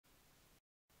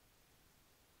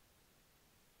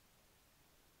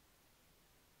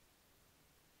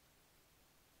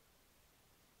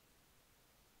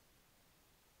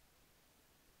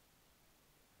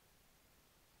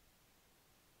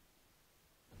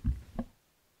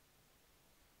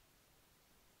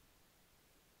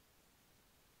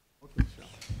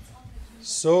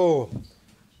So,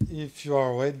 if you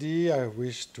are ready, I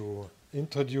wish to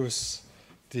introduce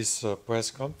this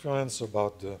press conference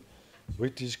about the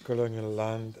British colonial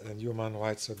land and human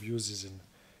rights abuses in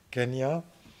Kenya,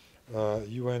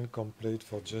 UN Complaint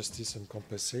for Justice and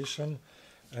Compensation.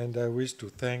 And I wish to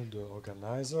thank the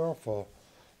organizer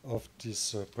of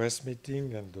this press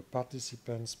meeting and the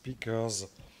participant speakers,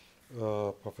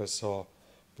 Professor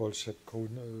Paul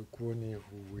Shep-Kwoni,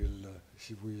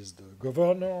 who is the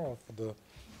governor of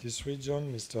this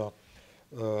region, Mr.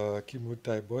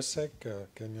 Kimutai Bosek,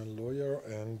 Kenyan lawyer,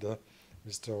 and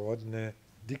Mr. Rodney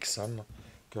Dixon,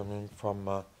 coming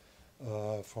from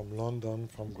London,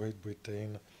 from Great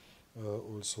Britain,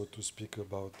 also to speak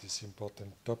about this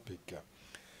important topic.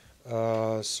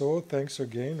 So thanks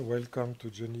again. Welcome to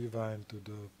Geneva and to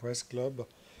the Press Club.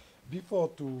 Before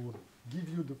to give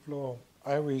you the floor,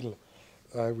 I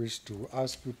wish to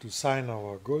ask you to sign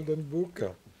our golden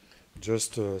book.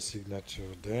 Just a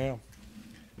signature there,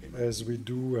 as we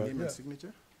do. Name and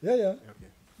signature? Yeah, yeah. Okay.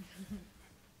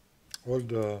 All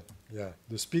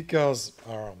the speakers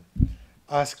are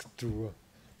asked to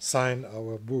sign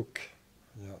our book.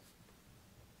 Yeah.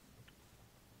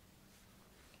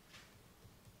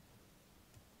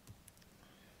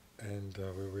 And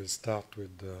we will start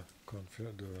with the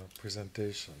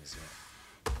presentations. Yeah.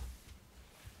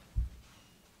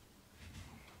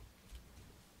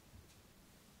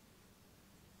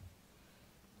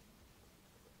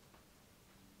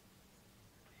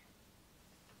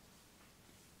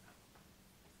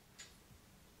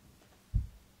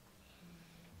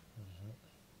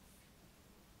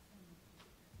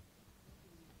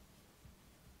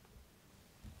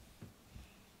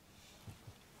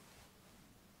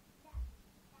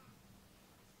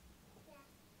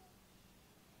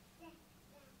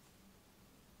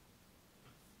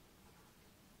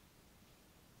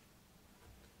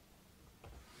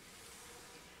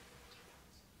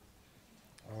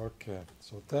 Okay,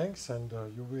 so thanks, and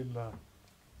you will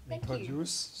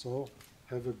introduce. So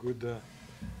have a good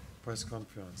press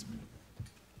conference.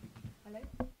 Hello?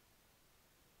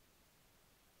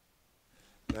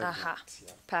 Aha,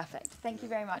 yeah. Perfect. Thank you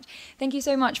very much. Thank you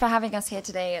so much for having us here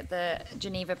today at the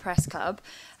Geneva Press Club.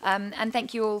 And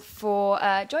thank you all for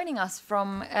joining us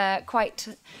from quite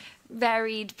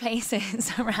varied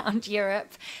places around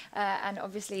Europe, and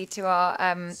obviously to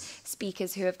our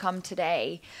speakers who have come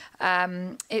today.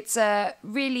 It's a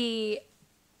really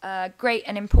great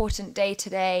and important day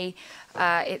today.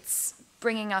 It's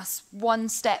bringing us one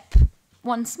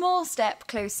small step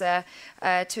closer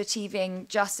to achieving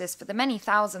justice for the many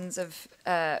thousands of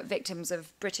victims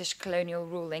of British colonial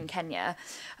rule in Kenya.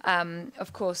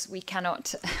 Of course, we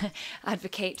cannot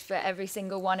advocate for every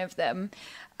single one of them.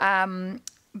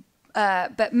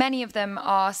 But many of them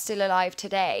are still alive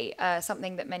today.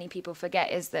 Something that many people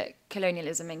forget is that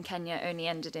colonialism in Kenya only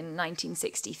ended in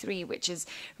 1963, which is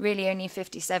really only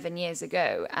 57 years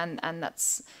ago. And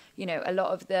that's, you know, a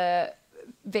lot of the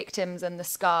victims and the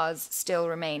scars still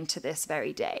remain to this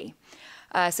very day.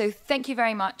 So thank you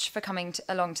very much for coming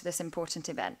along to this important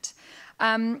event.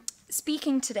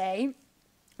 Speaking today,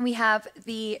 we have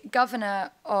the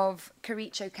governor of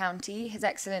Kericho County, His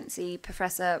Excellency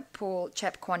Professor Paul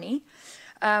Shep-Kwoni.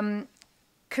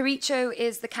 Kericho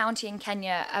is the county in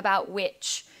Kenya about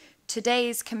which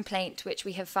today's complaint, which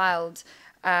we have filed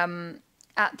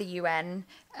at the UN,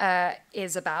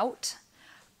 is about.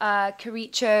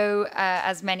 Kericho,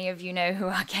 as many of you know who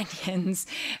are Kenyans,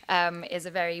 is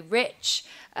a very rich,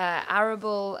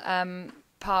 arable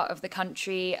part of the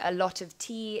country. A lot of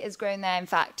tea is grown there. In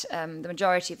fact, the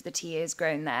majority of the tea is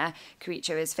grown there.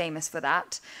 Kericho is famous for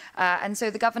that. And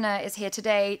so the governor is here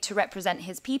today to represent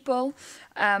his people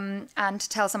and to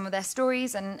tell some of their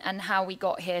stories and how we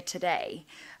got here today.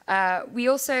 We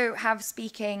also have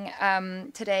speaking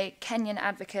today Kenyan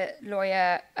advocate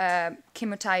lawyer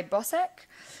Kimutai Bosek.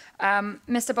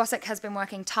 Mr. Bosek has been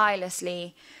working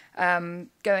tirelessly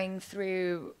going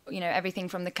through, you know, everything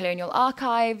from the colonial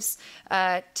archives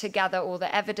to gather all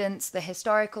the evidence, the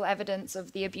historical evidence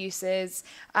of the abuses,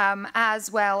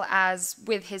 as well as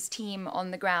with his team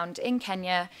on the ground in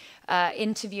Kenya,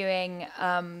 interviewing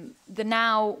the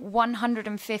now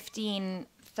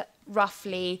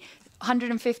roughly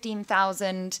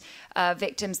 115,000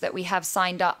 victims that we have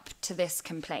signed up to this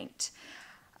complaint.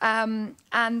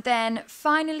 And then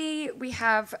finally, we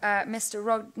have Mr.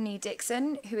 Rodney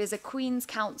Dixon, who is a Queen's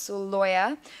Counsel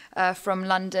lawyer from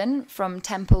London, from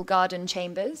Temple Garden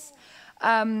Chambers.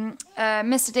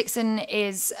 Mr. Dixon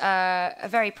is a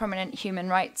very prominent human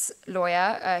rights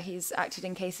lawyer. He's acted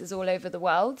in cases all over the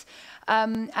world.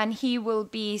 And he will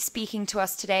be speaking to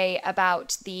us today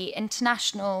about the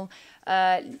international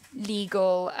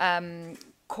legal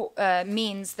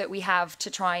means that we have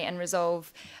to try and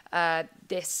resolve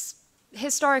this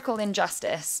historical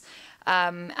injustice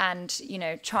and, you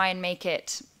know, try and make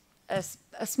it a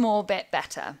small bit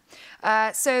better.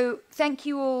 So thank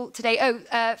you all today.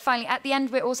 Finally, at the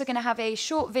end, we're also going to have a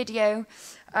short video,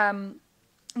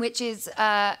 which is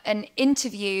an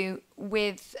interview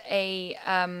with a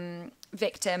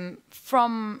victim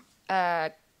from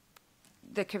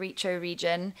the Kericho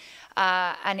region,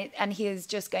 and he is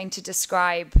just going to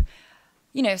describe,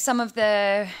 you know, some of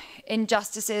the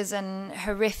injustices and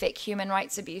horrific human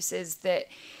rights abuses that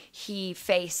he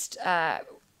faced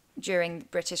during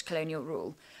British colonial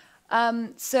rule.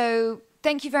 So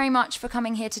thank you very much for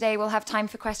coming here today. We'll have time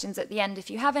for questions at the end if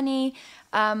you have any.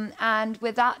 And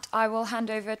with that, I will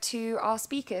hand over to our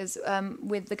speakers,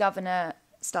 with the governor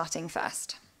starting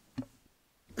first.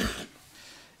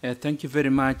 Thank you very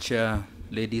much,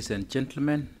 ladies and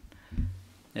gentlemen.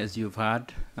 As you've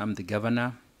heard, I'm the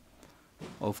governor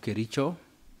of Kericho.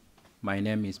 My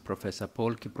name is Professor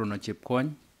Paul Kiprono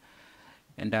Chepkwony,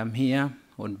 and I'm here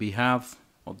on behalf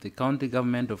of the county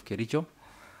government of Kericho,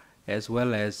 as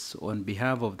well as on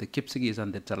behalf of the Kipsigis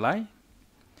and the Talai,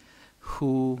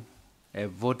 who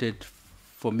have voted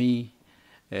for me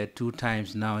 2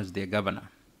 times now as their governor.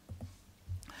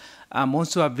 I'm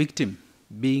also a victim,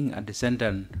 being a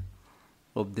descendant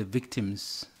of the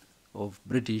victims of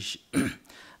British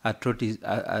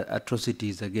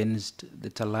atrocities against the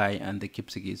Talai and the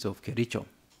Kipsigis of Kericho.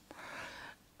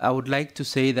 I would like to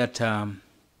say that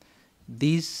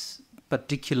this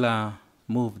particular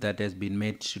move that has been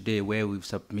made today, where we've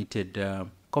submitted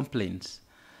complaints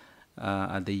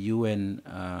at the UN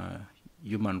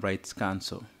Human Rights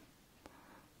Council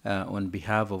on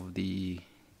behalf of the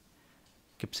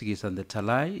Kipsigis and the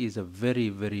Talai, is a very,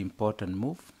 very important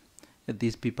move.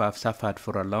 These people have suffered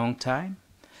for a long time,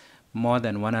 more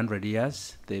than 100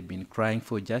 years. They've been crying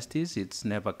for justice. It's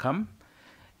never come.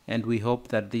 And we hope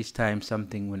that this time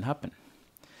something will happen.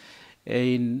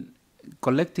 In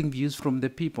collecting views from the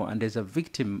people, and as a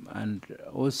victim, and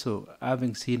also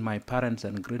having seen my parents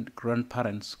and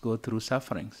grandparents go through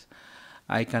sufferings,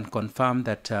 I can confirm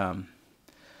that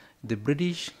the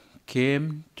British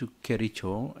came to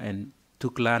Kericho and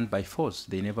took land by force.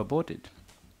 They never bought it.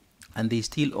 And they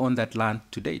still own that land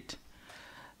to date.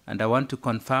 And I want to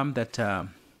confirm that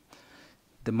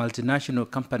the multinational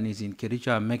companies in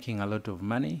Kericho are making a lot of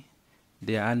money.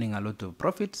 They are earning a lot of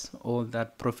profits. All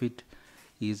that profit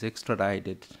is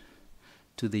extradited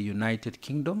to the United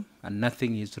Kingdom, and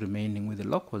nothing is remaining with the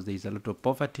locals. There is a lot of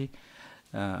poverty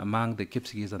among the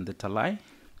Kipsigis and the Talai.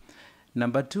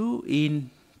 Number 2, in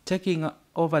taking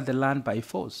over the land by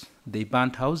force, they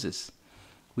burnt houses,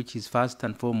 which is first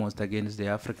and foremost against the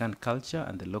African culture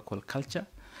and the local culture.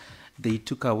 They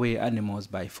took away animals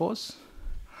by force.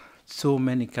 So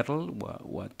many cattle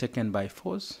were taken by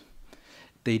force.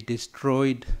 They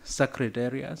destroyed sacred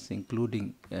areas,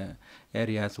 including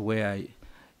areas where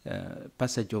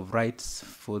passage of rights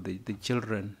for the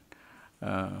children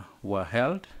were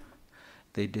held.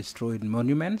 They destroyed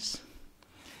monuments.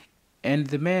 And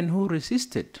the men who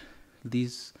resisted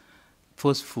this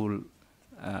forceful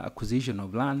acquisition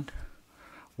of land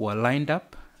were lined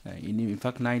up. In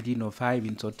fact, 1905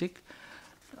 in Sotik,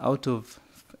 out of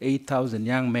 8,000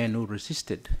 young men who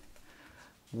resisted,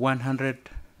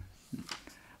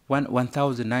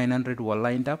 1,900 were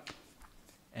lined up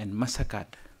and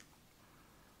massacred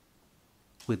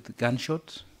with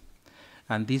gunshots.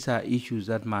 And these are issues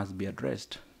that must be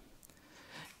addressed.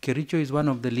 Kericho is one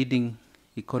of the leading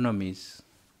economies,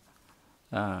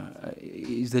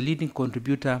 is the leading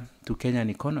contributor to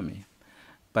Kenyan economy.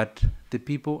 But the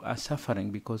people are suffering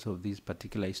because of this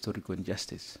particular historical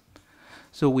injustice.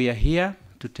 So we are here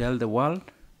to tell the world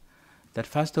that,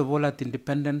 first of all, at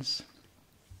independence,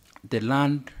 the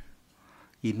land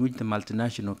in which the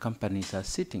multinational companies are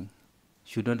sitting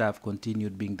should not have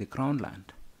continued being the crown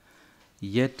land.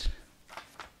 Yet,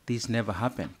 this never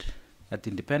happened. At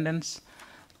independence,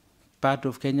 part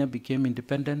of Kenya became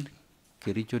independent.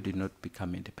 Kericho did not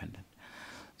become independent.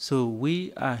 So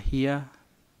we are here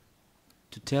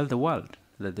to tell the world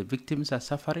that the victims are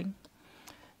suffering.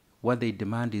 What they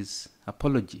demand is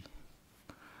apology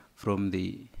from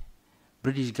the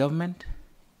British government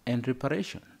and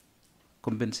reparation,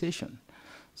 compensation,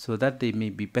 so that they may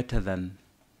be better than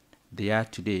they are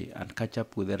today and catch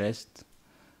up with the rest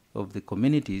of the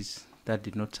communities that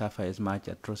did not suffer as much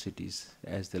atrocities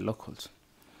as the locals.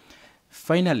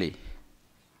 Finally,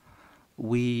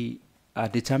 We are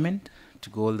determined to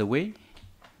go all the way.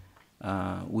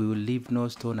 We will leave no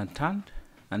stone unturned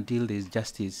until there is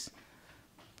justice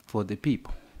for the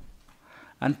people.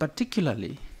 And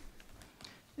particularly,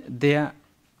 there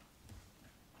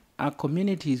are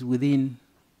communities within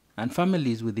and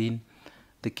families within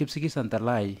the Kipsigis and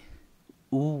Talai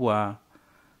who were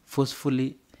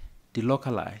forcefully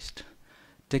delocalized,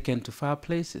 taken to far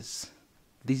places.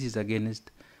 This is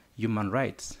against human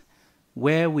rights,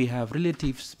 where we have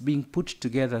relatives being put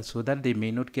together so that they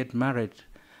may not get married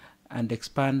and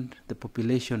expand the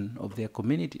population of their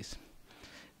communities.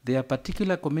 There are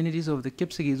particular communities of the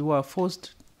Kipsigis who are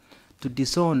forced to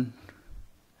disown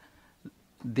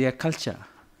their culture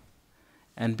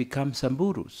and become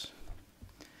Samburus.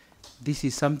 This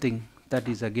is something that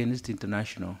is against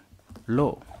international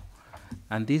law.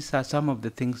 And these are some of the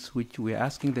things which we are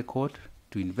asking the court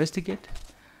to investigate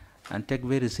and take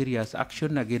very serious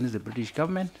action against the British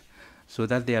government so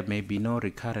that there may be no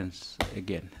recurrence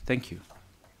again. Thank you.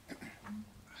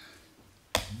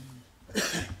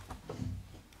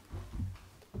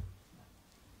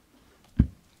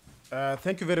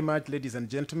 Thank you very much, ladies and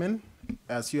gentlemen.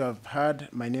 As you have heard,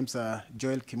 my name's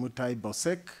Joel Kimutai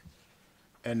Bosek,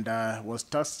 and I was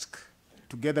tasked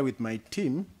together with my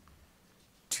team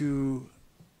to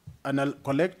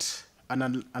collect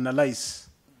and analyze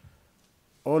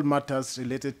all matters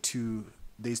related to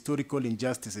the historical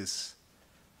injustices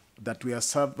that were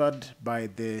suffered by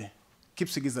the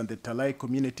Kipsigis and the Talai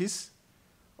communities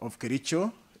of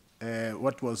Kericho,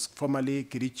 what was formerly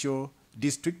Kericho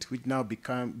District, which now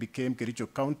became Kericho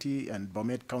County and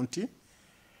Bomet County.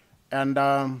 And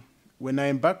when I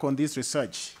embarked on this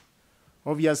research,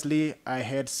 obviously I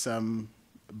had some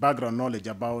background knowledge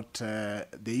about the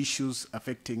issues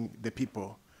affecting the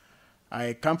people.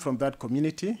 I come from that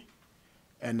community,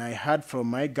 and I heard from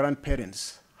my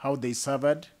grandparents how they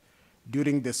suffered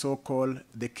during the so-called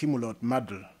the Kimulot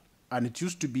murder. And it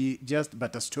used to be just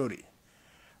but a story.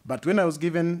 But when I was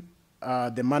given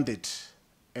the mandate,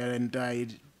 and I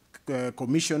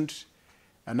commissioned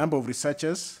a number of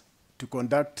researchers to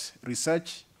conduct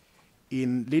research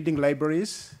in leading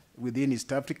libraries within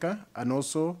East Africa and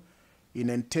also in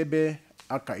Entebbe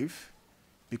Archive,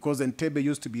 because Entebbe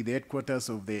used to be the headquarters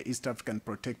of the East African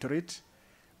Protectorate.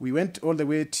 We went all the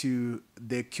way to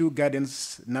the Kew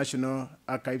Gardens National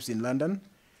Archives in London,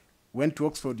 went to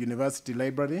Oxford University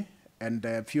Library, and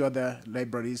a few other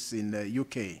libraries in the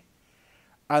UK.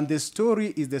 And the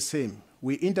story is the same.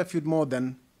 We interviewed more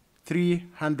than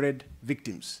 300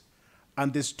 victims,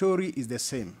 and the story is the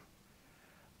same,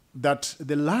 that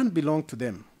the land belonged to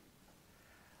them,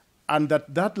 and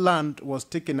that that land was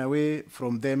taken away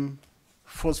from them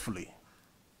forcefully.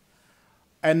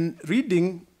 And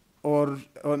reading on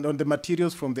the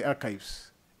materials from the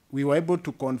archives, we were able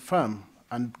to confirm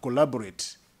and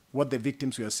collaborate what the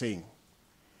victims were saying.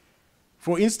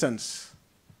 For instance,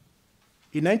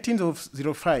 in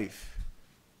 1905,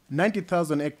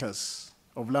 90,000 hectares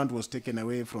of land was taken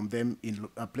away from them in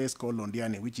a place called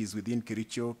Londiani, which is within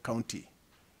Kericho County.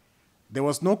 There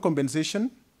was no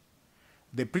compensation.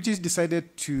 The British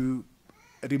decided to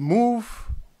remove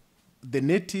the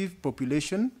native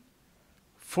population,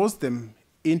 force them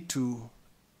into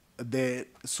the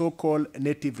so-called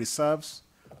native reserves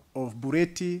of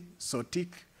Bureti,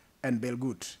 Sotik, and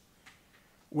Belgut.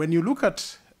 When you look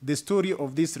at the story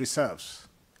of these reserves,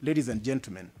 ladies and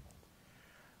gentlemen,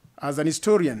 as an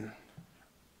historian,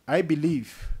 I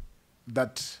believe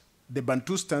that the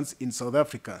Bantustans in South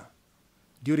Africa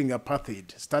during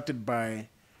apartheid, started by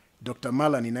Dr.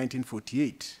 Malan in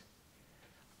 1948,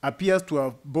 appears to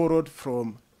have borrowed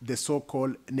from the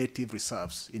so-called native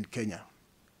reserves in Kenya.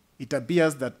 It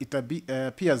appears that the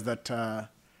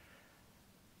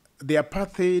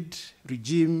apartheid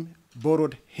regime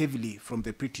borrowed heavily from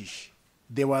the British.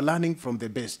 They were learning from the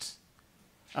best.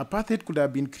 Apartheid could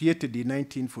have been created in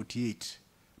 1948,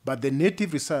 but the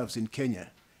native reserves in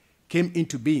Kenya came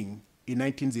into being in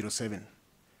 1907.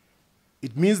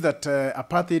 It means that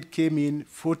apartheid came in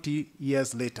 40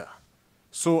 years later.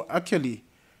 So actually,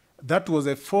 that was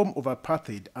a form of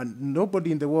apartheid, and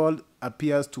nobody in the world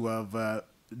appears to have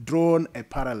drawn a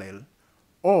parallel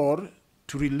or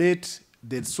to relate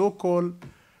the so-called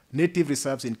native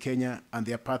reserves in Kenya and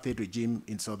the apartheid regime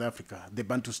in South Africa, the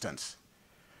Bantustans.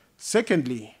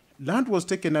 Secondly, land was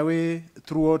taken away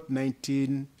throughout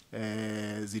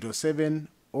 1907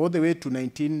 all the way to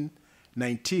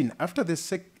 1919 after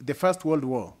the First World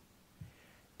War.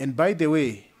 And by the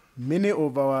way, many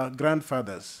of our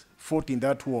grandfathers fought in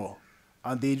that war,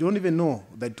 and they don't even know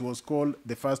that it was called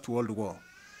the First World War.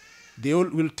 They all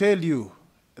will tell you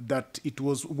that it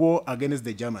was war against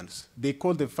the Germans. They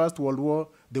called the First World War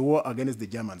the war against the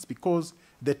Germans because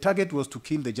the target was to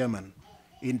kill the German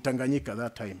in Tanganyika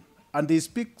that time. And they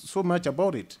speak so much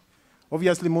about it.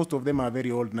 Obviously, most of them are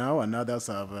very old now, and others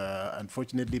have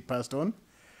unfortunately passed on.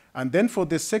 And then for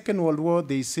the Second World War,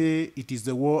 they say it is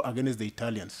the war against the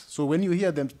Italians. So when you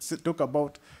hear them talk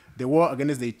about the war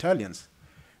against the Italians,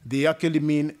 they actually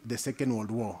mean the Second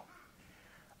World War.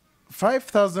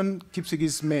 5,000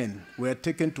 Kipsigis men were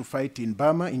taken to fight in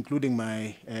Burma, including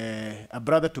a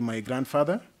brother to my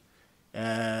grandfather,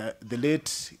 the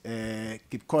late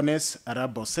Kipkones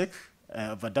Arab Bosek.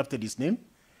 I've adopted his name.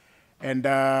 And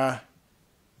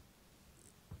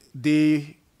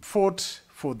they fought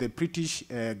for the British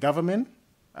government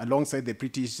alongside the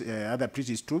British, other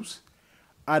British troops.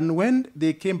 And when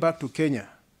they came back to Kenya,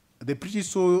 the British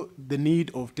saw the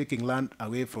need of taking land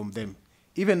away from them,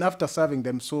 even after serving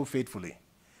them so faithfully.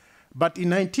 But in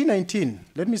 1919,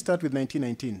 let me start with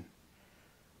 1919,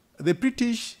 the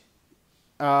British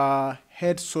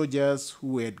had soldiers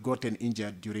who had gotten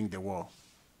injured during the war.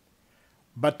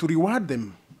 But to reward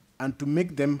them and to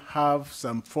make them have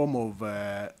some form of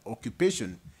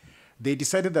occupation, they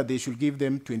decided that they should give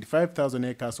them 25,000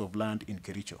 acres of land in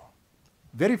Kericho.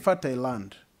 Very fertile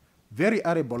land, very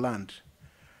arable land.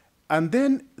 And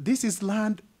then this is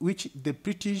land which the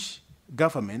British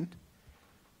government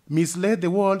misled the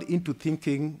world into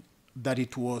thinking that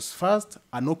it was first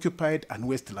unoccupied and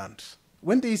wasteland.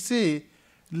 When they say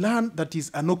land that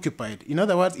is unoccupied, in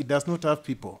other words, it does not have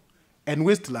people, and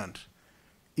wasteland,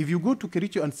 if you go to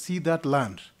Kericho and see that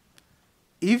land,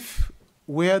 if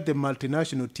where the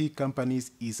multinational tea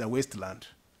companies is a wasteland,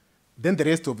 then the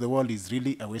rest of the world is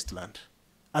really a wasteland.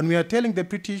 And we are telling the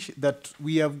British that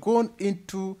we have gone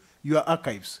into your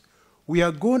archives. We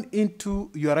have gone into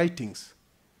your writings.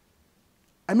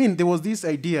 I mean, there was this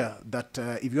idea that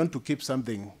if you want to keep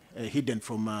something hidden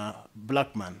from a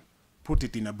black man, put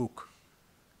it in a book.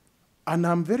 And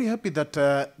I'm very happy that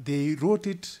they wrote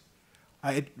it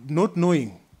not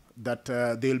knowing that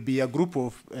there'll be a group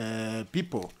of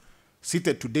people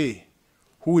seated today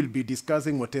who will be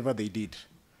discussing whatever they did.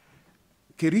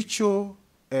 Kericho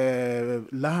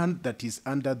land that is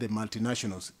under the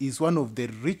multinationals is one of the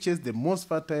richest, the most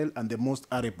fertile, and the most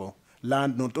arable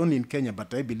land, not only in Kenya,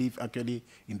 but I believe actually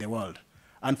in the world.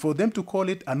 And for them to call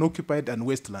it unoccupied and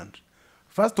wasteland,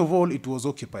 first of all, it was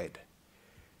occupied.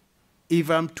 If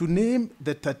I'm to name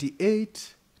the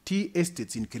 38 tea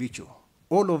estates in Kericho,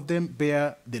 all of them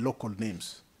bear the local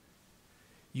names.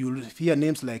 You'll hear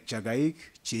names like Chagaik,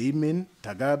 Cheimin,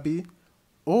 Tagabi,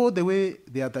 all the way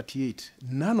they are 38.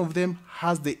 None of them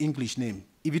has the English name.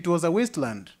 If it was a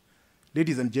wasteland,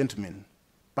 ladies and gentlemen,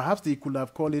 perhaps they could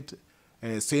have called it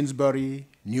Sainsbury,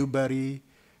 Newbury,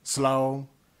 Slough,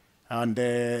 and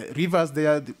rivers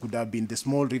there could have been the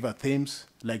small river Thames,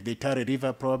 like the Tare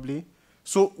River probably.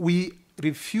 So we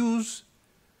refuse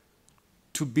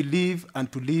to believe and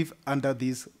to live under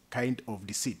this kind of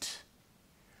deceit.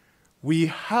 We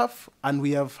have, and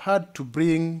we have had to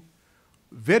bring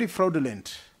very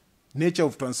fraudulent nature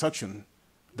of transaction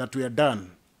that were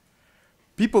done.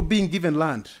 People being given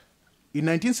land. In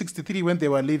 1963, when they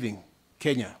were leaving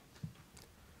Kenya,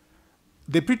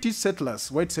 the British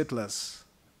settlers, white settlers,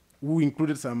 who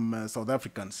included some South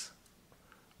Africans,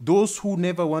 those who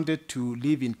never wanted to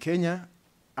live in Kenya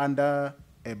under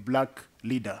a black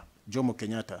leader, Jomo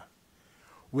Kenyatta,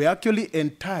 were actually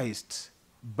enticed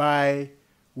by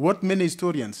what many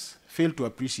historians fail to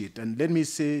appreciate, and let me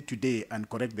say today and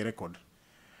correct the record,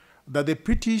 that the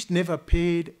British never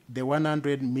paid the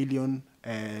 100 million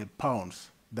pounds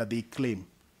that they claim.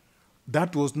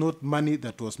 That was not money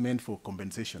that was meant for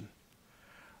compensation.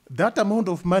 That amount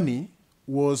of money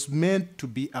was meant to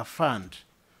be a fund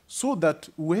so that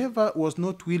whoever was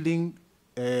not willing,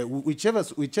 whichever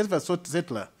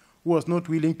settler who was not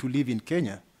willing to live in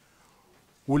Kenya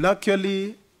will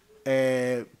actually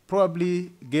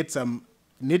probably get some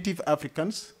native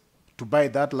Africans to buy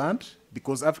that land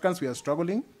because Africans were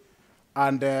struggling.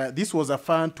 And this was a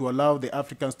fund to allow the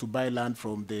Africans to buy land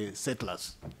from the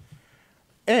settlers.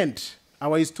 And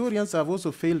our historians have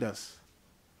also failed us.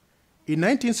 In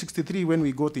 1963, when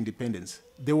we got independence,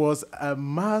 there was a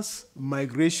mass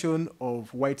migration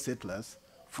of white settlers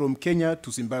from Kenya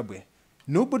to Zimbabwe.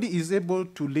 Nobody is able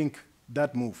to link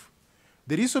that move.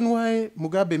 The reason why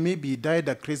Mugabe maybe died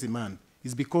a crazy man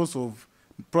is because of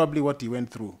probably what he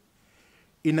went through.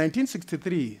 In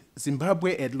 1963,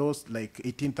 Zimbabwe had lost like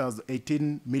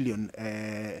 18 million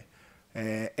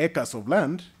acres of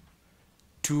land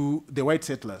to the white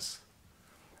settlers.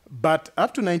 But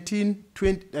up to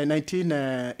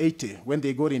 1980, when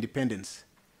they got independence,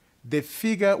 the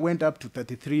figure went up to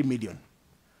 33 million.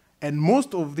 And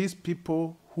most of these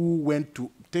people who went to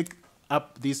take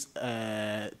up these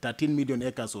 13 million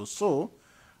acres or so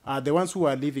are the ones who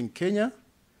are leaving Kenya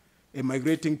and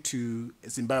migrating to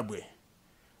Zimbabwe.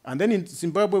 And then in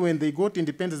Zimbabwe, when they got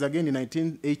independence again in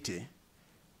 1980,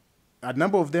 a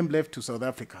number of them left to South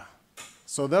Africa.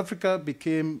 South Africa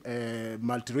became a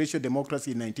multiracial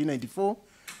democracy in 1994.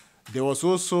 There was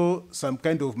also some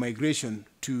kind of migration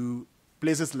to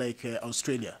places like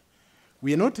Australia.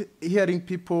 We are not hearing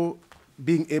people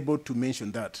being able to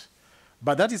mention that.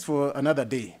 But that is for another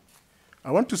day.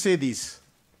 I want to say this,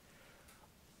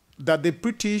 that the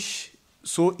British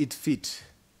saw it fit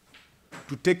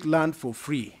to take land for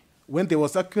free when there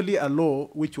was actually a law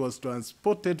which was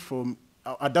adapted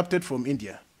from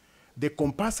India, the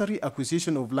Compulsory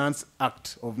Acquisition of Lands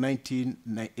Act of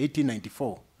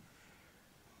 1894.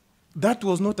 That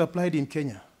was not applied in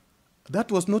Kenya.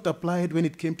 That was not applied when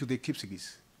it came to the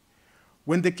Kipsigis.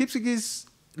 When the Kipsigis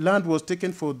land was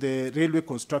taken for the railway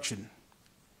construction,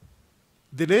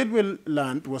 the railway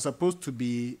land was supposed to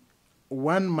be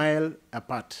 1 mile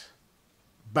apart.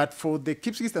 But for the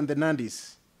Kipsigis and the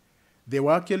Nandis, they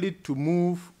were actually to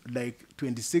move like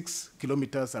 26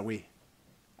 kilometers away.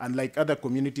 Unlike other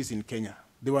communities in Kenya,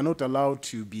 they were not allowed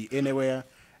to be anywhere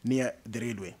near the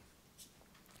railway.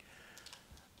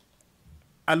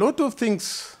 A lot of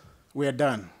things were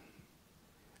done.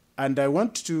 And I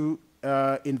want to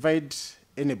invite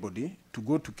anybody to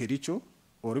go to Kericho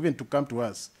or even to come to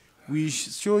us. We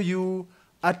show you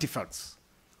artifacts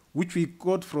which we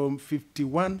got from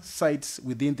 51 sites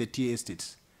within the tea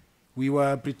estates. We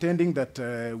were pretending that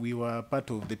we were part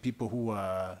of the people who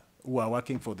are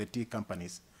working for the tea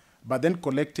companies, but then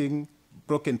collecting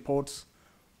broken pots,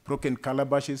 broken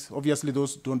calabashes. Obviously,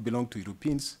 those don't belong to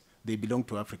Europeans. They belong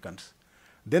to Africans.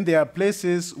 Then there are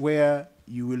places where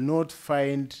you will not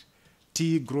find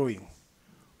tea growing.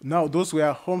 Now, those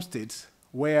were homesteads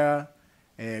where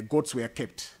goats were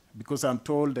kept, because I'm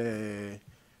told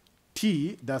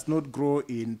tea does not grow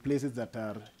in places that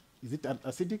are, is it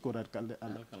acidic or alkaline?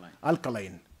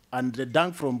 Alkaline. And the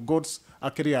dung from goats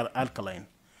actually are alkaline.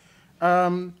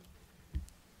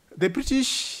 The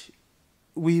British,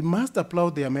 we must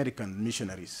applaud the American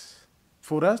missionaries.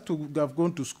 For us to have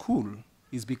gone to school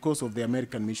is because of the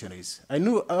American missionaries. I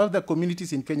know other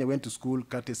communities in Kenya went to school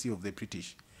courtesy of the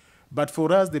British. But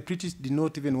for us, the British did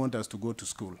not even want us to go to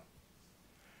school.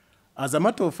 As a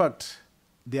matter of fact,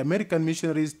 the American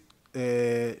missionaries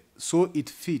saw it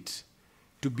fit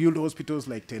to build hospitals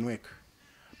like Tenwek.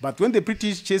 But when the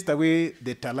British chased away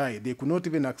the Talai, they could not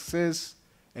even access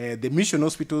the mission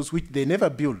hospitals, which they never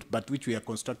built, but which were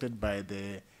constructed by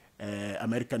the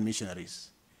American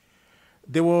missionaries.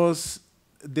 There was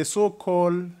the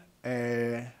so-called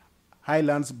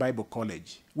Highlands Bible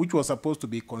College, which was supposed to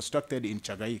be constructed in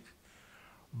Chagaik.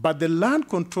 But the Land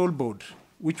Control Board,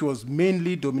 which was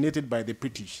mainly dominated by the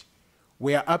British,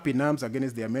 were up in arms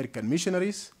against the American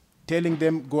missionaries, telling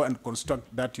them go and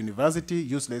construct that university,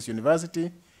 useless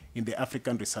university, in the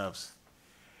African reserves.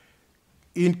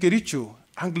 In Kericho,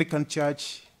 Anglican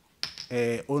Church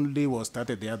only was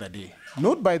started the other day,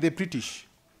 not by the British,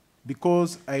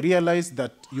 because I realized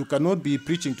that you cannot be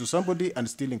preaching to somebody and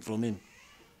stealing from him.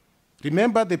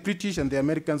 Remember, the British and the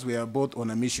Americans were both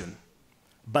on a mission,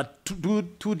 but to do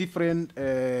two different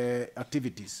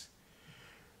activities.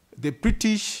 The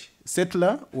British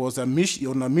settler was on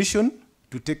a mission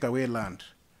to take away land.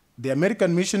 The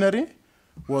American missionary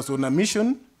was on a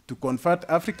mission to convert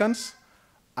Africans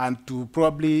and to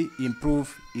probably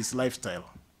improve his lifestyle.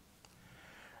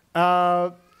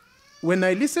 When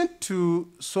I listen to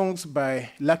songs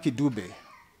by Lucky Dube,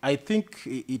 I think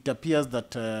it appears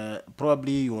that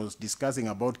probably he was discussing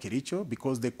about Kericho,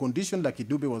 because the condition Lucky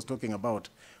Dube was talking about,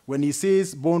 when he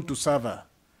says born to serve,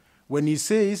 when he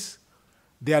says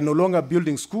they are no longer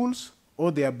building schools,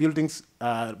 or their buildings,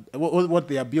 what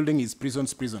they are building is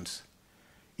prisons.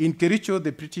 In Kericho,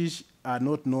 the British are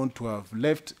not known to have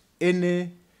left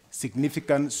any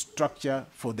significant structure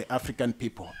for the African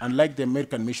people, unlike the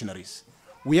American missionaries.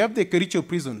 We have the Kericho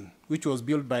prison, which was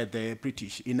built by the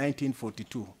British in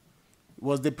 1942.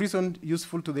 Was the prison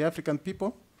useful to the African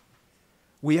people?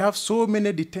 We have so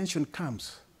many detention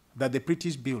camps that the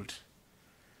British built.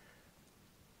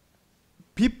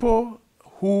 People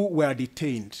who were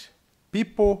detained,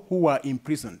 people who were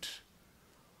imprisoned,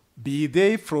 be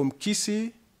they from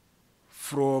Kisii,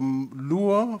 from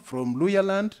Luo, from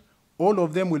Luyaland, all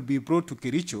of them will be brought to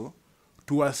Kericho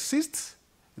to assist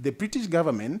the British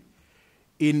government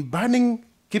in burning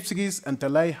Kipsigis and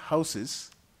Talai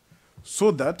houses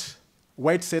so that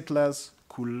white settlers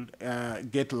could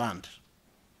get land.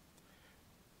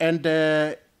 And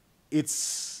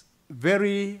it's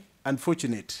very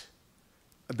unfortunate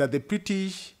that the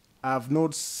British have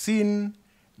not seen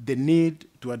the need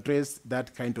to address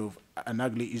that kind of an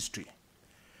ugly history.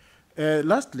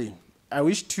 Lastly, I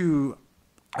wish to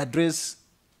address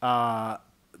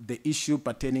the issue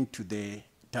pertaining to the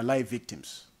Talai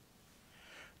victims.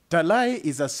 Talai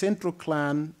is a central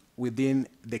clan within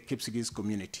the Kipsigis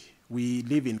community. We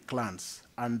live in clans,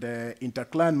 and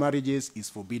inter-clan marriages is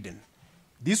forbidden.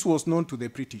 This was known to the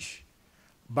British,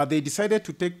 but they decided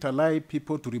to take Talai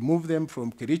people to remove them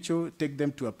from Kericho, take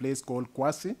them to a place called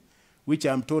Kwasi, which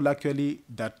I'm told actually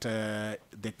that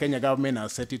the Kenya government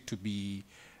has set it to be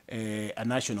a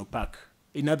national park.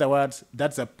 In other words,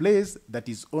 that's a place that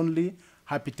is only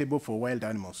habitable for wild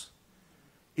animals.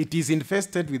 It is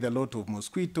infested with a lot of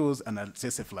mosquitoes and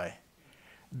tsetse fly.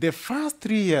 The first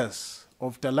 3 years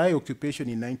of Talai occupation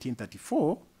in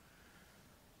 1934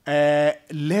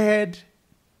 led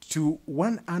to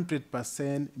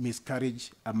 100%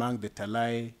 miscarriage among the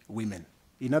Talai women.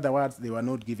 In other words, they were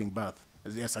not giving birth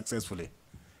successfully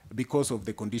because of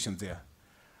the conditions there.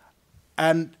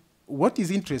 And what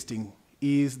is interesting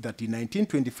is that in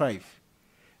 1925,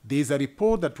 there is a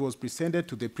report that was presented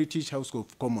to the British House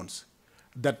of Commons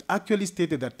that actually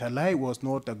stated that Talai was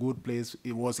not a good place.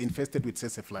 It was infested with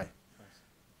tsetse fly.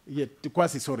 Yeah,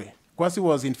 Kwasi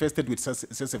was infested with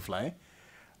tsetse fly.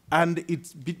 And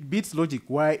it beats logic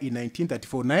why in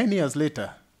 1934, 9 years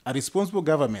later, a responsible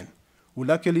government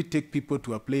will actually take people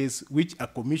to a place which a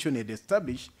commission had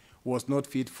established was not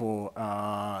fit for,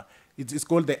 it's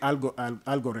called the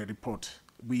Gore report.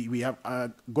 We have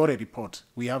a Gore report.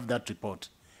 We have that report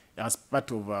as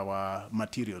part of our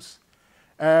materials.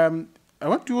 I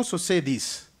want to also say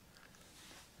this,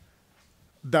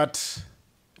 that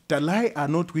Talai are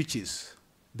not witches,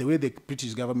 the way the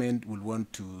British government will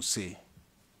want to say.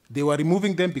 They were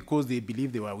removing them because they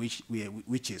believed they were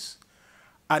witches.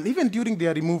 And even during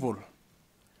their removal,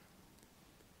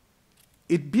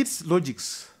 it beats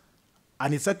logics.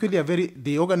 And it's actually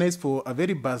they organized for a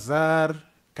very bizarre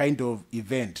kind of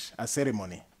event, a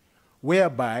ceremony,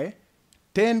 whereby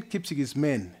 10 Kipsigis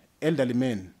men, elderly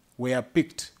men, were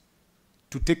picked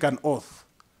to take an oath.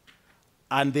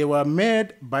 And they were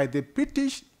made by the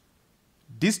British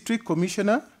district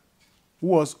commissioner, who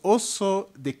was also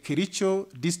the Kericho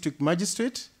district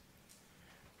magistrate,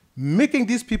 making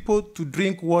these people to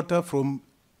drink water from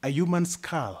a human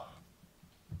skull.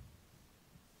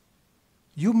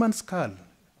 Human skull.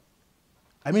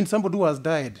 I mean, somebody who has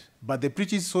died, but the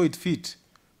British saw it fit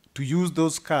to use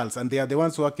those skulls, and they are the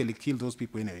ones who actually killed those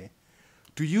people anyway,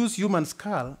 to use human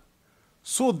skull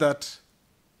so that,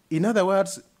 in other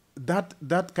words,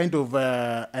 that kind of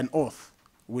an oath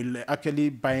will actually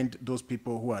bind those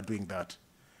people who are doing that.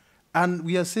 And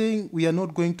we are saying we are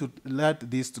not going to let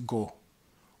this go.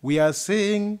 We are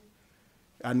saying,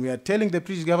 and we are telling the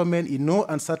British government in no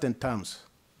uncertain terms,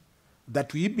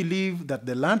 that we believe that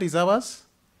the land is ours.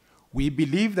 We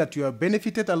believe that you have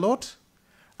benefited a lot.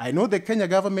 I know the Kenya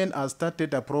government has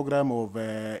started a program of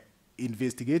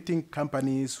investigating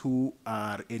companies who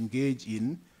are engaged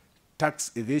in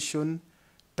tax evasion,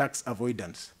 tax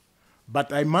avoidance.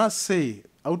 But I must say,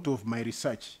 out of my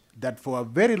research, that for a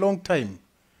very long time,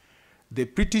 the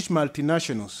British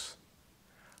multinationals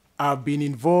have been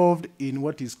involved in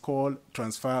what is called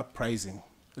transfer pricing,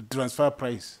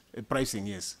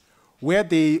 yes, where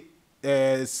they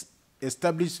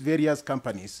establish various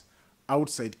companies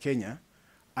outside Kenya,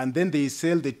 and then they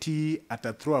sell the tea at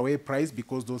a throwaway price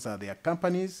because those are their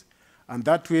companies, and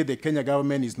that way the Kenya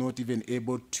government is not even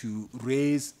able to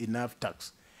raise enough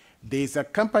tax. There is a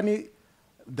company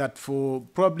that for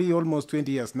probably almost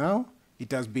 20 years now,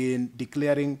 it has been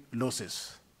declaring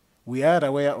losses. We are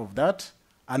aware of that,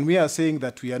 and we are saying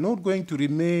that we are not going to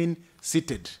remain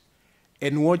seated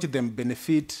and watch them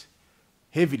benefit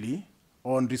heavily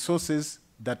on resources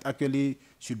that actually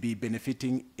should be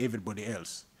benefiting everybody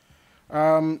else.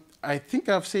 I think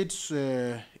I've said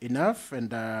enough,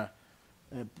 and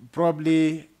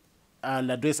probably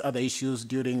I'll address other issues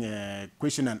during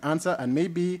question and answer. And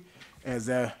maybe as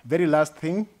a very last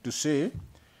thing to say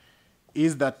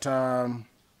is that the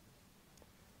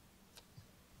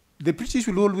British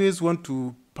will always want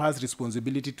to pass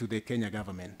responsibility to the Kenya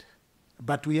government.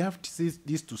 But we have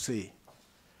this to say,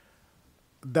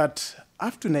 that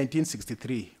after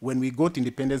 1963, when we got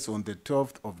independence on the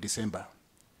 12th of December,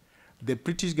 the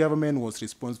British government was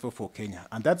responsible for Kenya.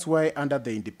 And that's why under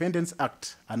the Independence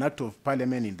Act, an act of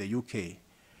parliament in the UK,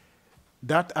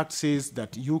 that act says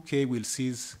that UK will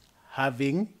cease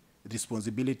having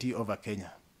responsibility over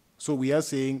Kenya. So we are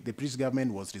saying the British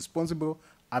government was responsible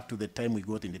up to the time we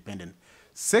got independent.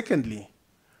 Secondly,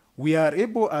 we are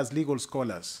able as legal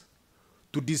scholars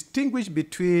to distinguish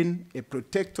between a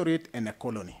protectorate and a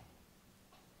colony.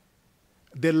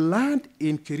 The land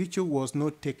in Kericho was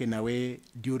not taken away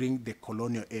during the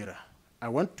colonial era. I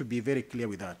want to be very clear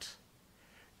with that.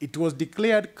 It was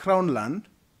declared crown land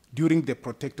during the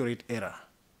protectorate era.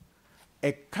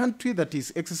 A country that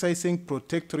is exercising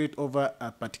protectorate over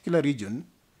a particular region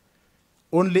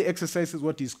only exercises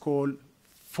what is called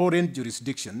foreign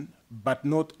jurisdiction, but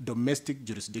not domestic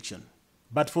jurisdiction.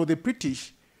 But for the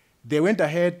British, they went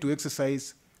ahead to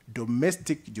exercise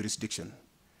domestic jurisdiction.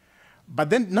 But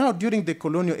then now during the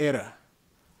colonial era,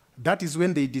 that is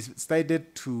when they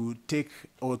decided to take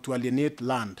or to alienate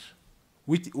land,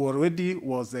 which already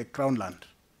was a crown land.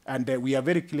 And we are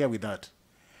very clear with that.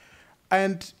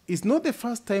 And it's not the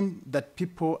first time that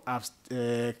people have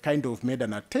kind of made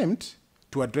an attempt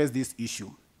to address this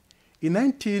issue. In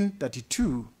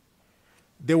 1932,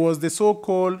 there was the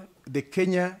so-called the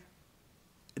Kenya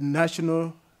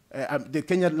Land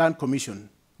Commission,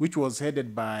 which was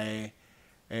headed by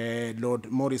Lord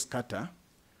Maurice Carter,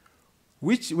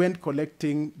 which went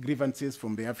collecting grievances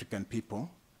from the African people,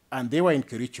 and they were in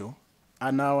Kericho,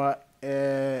 and our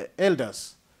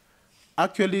elders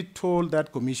actually told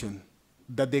that commission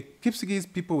that the Kipsigis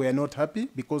people were not happy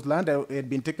because land had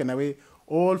been taken away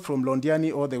all from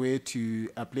Londiani all the way to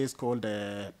a place called,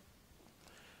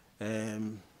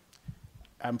 I'm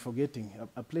forgetting,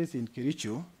 a place in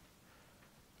Kericho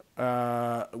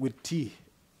with tea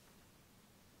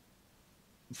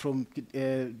from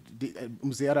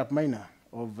Mzee Arab Miner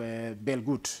of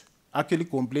Belgut actually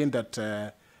complained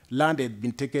that land had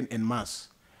been taken en masse.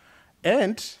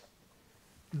 And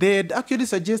they had actually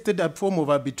suggested a form of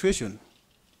arbitration,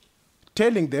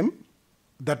 telling them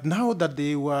that now that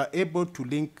they were able to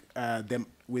link them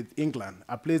with England,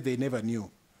 a place they never knew,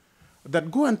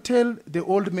 that go and tell the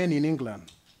old men in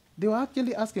England. They were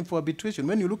actually asking for arbitration.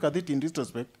 When you look at it in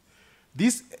retrospect,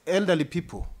 these elderly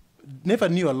people never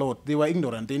knew a lot. They were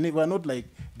ignorant. They were not like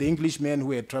the Englishmen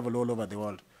who had traveled all over the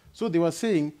world. So they were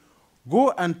saying,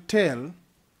 go and tell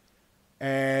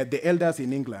the elders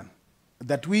in England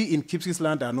that we in Kipsigis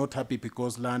land are not happy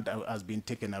because land has been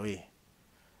taken away.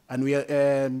 And we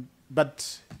are,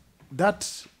 but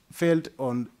that failed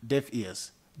on deaf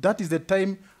ears. That is the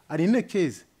time, and in a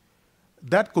case,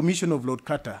 that commission of Lord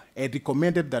Carter had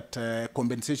recommended that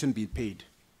compensation be paid.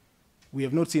 We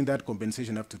have not seen that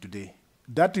compensation up to today.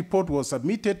 That report was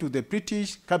submitted to the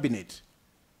British cabinet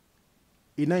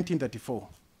in 1934,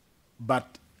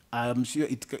 but I'm sure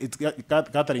it's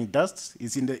gathering dust.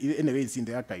 It's in the, anyway, it's in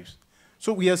the archives.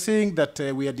 So we are saying that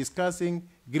we are discussing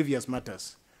grievous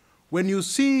matters. When you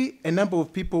see a number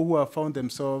of people who have found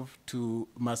themselves to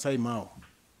Masai Mao,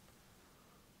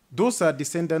 those are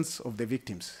descendants of the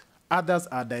victims. Others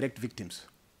are direct victims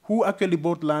who actually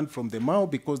bought land from the Mao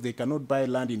because they cannot buy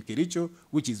land in Kericho,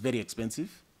 which is very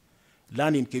expensive.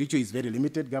 Land in Kericho is very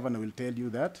limited. Governor will tell you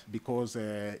that because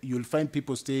you'll find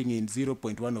people staying in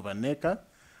 0.1 of an acre,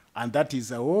 and that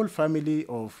is a whole family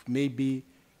of maybe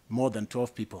more than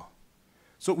 12 people.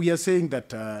 So we are saying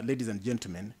that, ladies and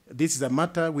gentlemen, this is a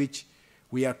matter which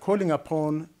we are calling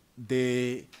upon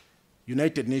the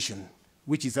United Nations,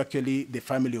 which is actually the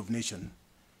family of nations,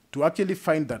 to actually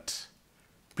find that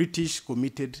British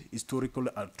committed historical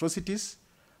atrocities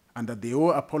and that they owe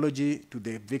apology to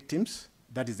the victims,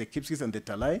 that is the Kipsigis and the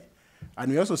Talai.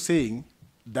 And we're also saying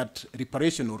that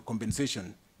reparation or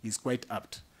compensation is quite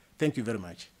apt. Thank you very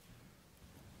much.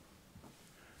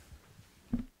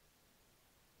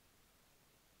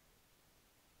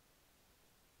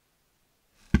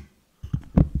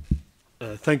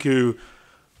 Thank you.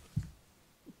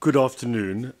 Good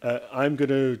afternoon. I'm going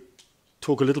to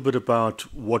talk a little bit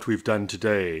about what we've done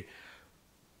today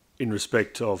in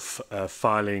respect of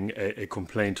filing a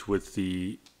complaint with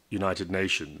the United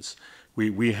Nations.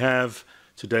 We have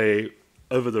today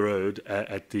over the road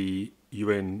at the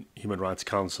UN Human Rights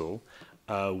Council,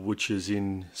 which is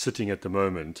sitting at the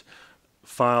moment,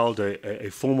 filed a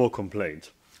formal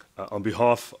complaint on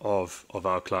behalf of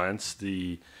our clients,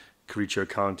 the Kericho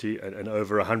County, and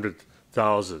over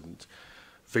 100,000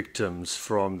 victims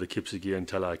from the Kipsigis and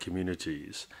Talai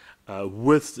communities,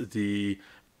 with the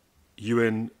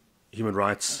UN Human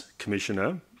Rights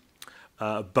Commissioner,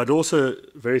 but also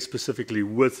very specifically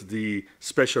with the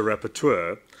Special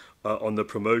Rapporteur on the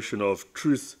promotion of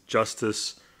truth,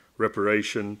 justice,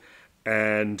 reparation,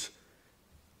 and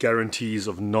guarantees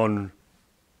of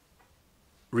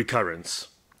non-recurrence.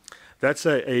 That's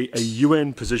a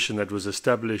UN position that was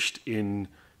established in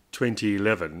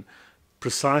 2011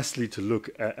 precisely to look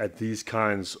at these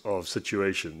kinds of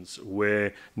situations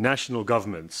where national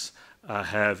governments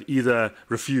have either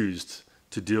refused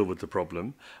to deal with the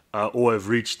problem or have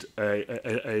reached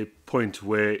a point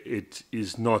where it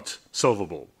is not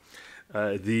solvable.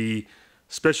 The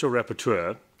Special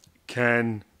Rapporteur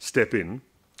can step in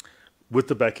with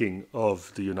the backing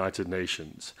of the United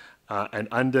Nations and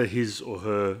under his or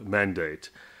her mandate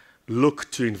look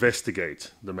to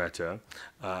investigate the matter,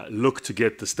 look to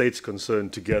get the states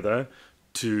concerned together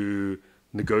to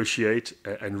negotiate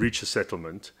and reach a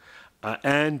settlement,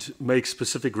 and make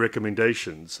specific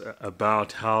recommendations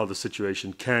about how the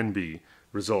situation can be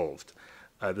resolved.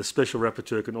 The Special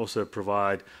Rapporteur can also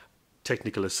provide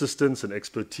technical assistance and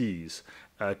expertise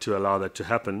to allow that to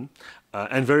happen,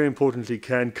 and very importantly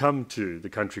can come to the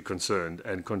country concerned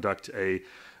and conduct a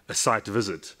site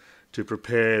visit to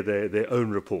prepare their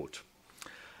own report.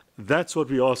 That's what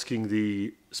we're asking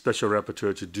the Special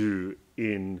Rapporteur to do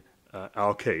in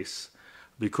our case,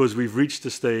 because we've reached a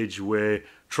stage where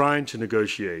trying to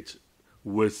negotiate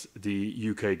with the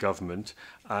UK government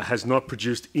has not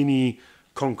produced any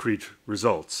concrete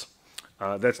results.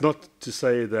 That's not to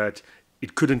say that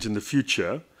it couldn't in the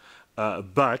future,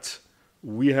 but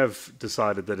we have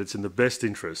decided that it's in the best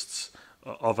interests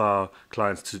of our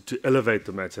clients to elevate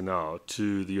the matter now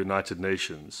to the United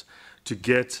Nations, to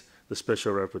get the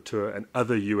Special Rapporteur and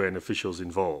other UN officials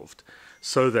involved,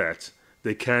 so that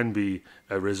there can be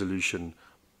a resolution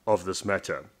of this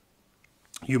matter.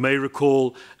 You may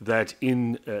recall that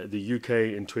in the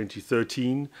UK in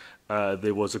 2013,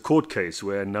 there was a court case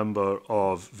where a number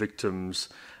of victims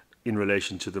in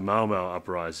relation to the Mau Mau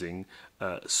uprising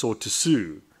sought to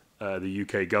sue the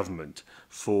UK government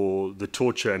for the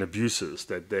torture and abuses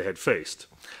that they had faced.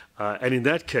 And in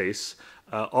that case,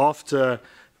 after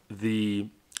the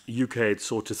UK had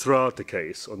sought to throw out the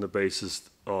case on the basis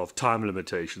of time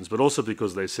limitations, but also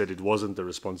because they said it wasn't the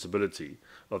responsibility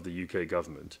of the UK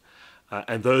government,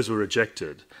 and those were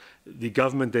rejected, the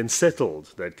government then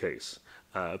settled that case,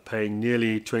 paying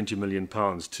nearly £20 million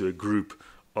to a group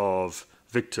of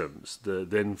victims, the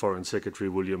then Foreign Secretary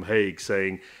William Hague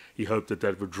saying he hoped that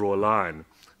that would draw a line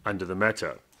under the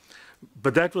matter.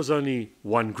 But that was only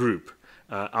one group.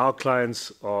 Our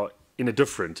clients are in a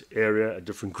different area, a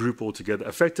different group altogether,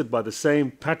 affected by the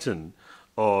same pattern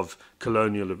of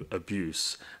colonial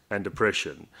abuse and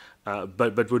oppression,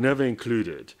 but were never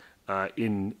included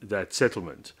in that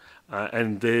settlement.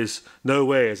 And there's no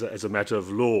way, as a matter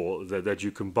of law, that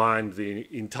you combine the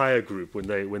entire group when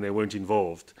they weren't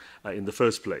involved in the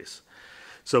first place.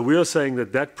 So we are saying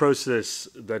that that process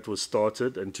that was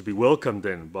started and to be welcomed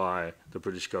then by the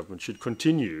British government should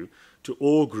continue to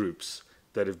all groups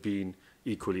that have been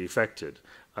equally affected.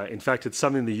 In fact, it's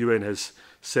something the UN has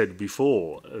said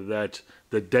before, that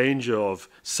the danger of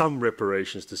some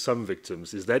reparations to some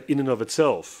victims is that in and of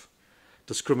itself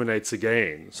discriminates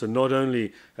again. So not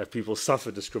only have people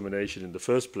suffered discrimination in the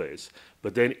first place,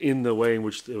 but then in the way in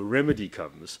which the remedy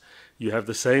comes, you have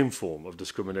the same form of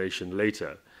discrimination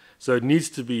later. So it needs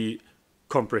to be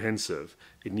comprehensive.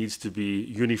 It needs to be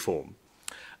uniform.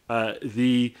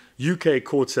 The UK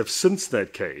courts have, since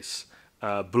that case,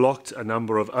 blocked a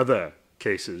number of other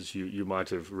cases you might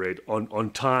have read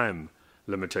on time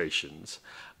limitations,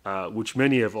 which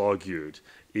many have argued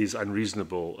is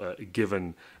unreasonable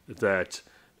given that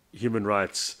human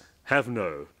rights have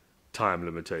no time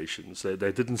limitations.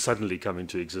 They didn't suddenly come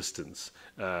into existence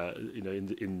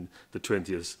in the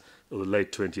 20th or the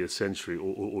late 20th century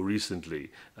or recently.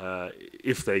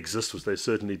 If they exist, which they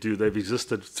certainly do, they've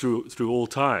existed through all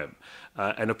time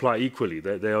and apply equally.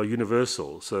 They are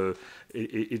universal. So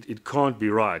it can't be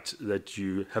right that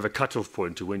you have a cutoff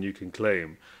point to when you can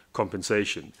claim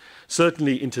compensation.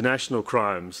 Certainly international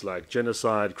crimes like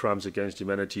genocide, crimes against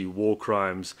humanity, war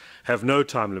crimes have no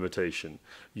time limitation.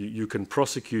 You can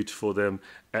prosecute for them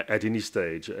at any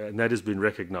stage, and that has been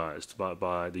recognized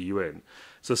by the UN.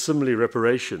 So similarly,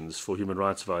 reparations for human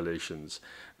rights violations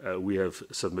we have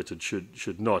submitted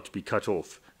should not be cut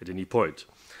off at any point.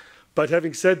 But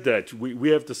having said that, we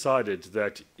have decided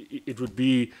that it would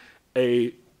be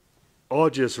a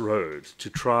arduous road to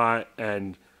try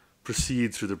and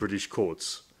proceed through the British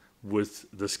courts with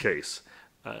this case.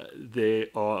 There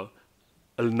are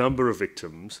a number of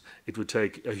victims. It would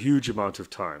take a huge amount of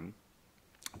time,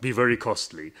 be very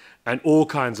costly, and all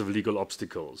kinds of legal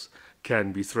obstacles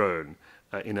can be thrown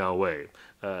in our way.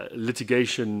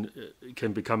 Litigation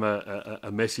can become a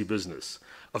messy business.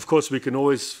 Of course, we can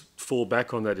always fall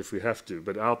back on that if we have to,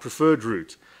 but our preferred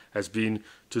route has been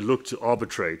to look to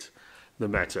arbitrate the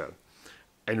matter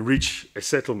and reach a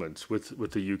settlement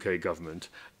with the UK government.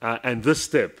 And this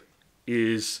step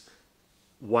is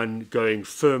one going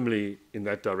firmly in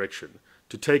that direction,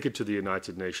 to take it to the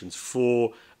United Nations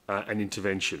for an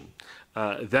intervention.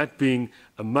 That being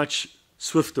a much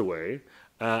swifter way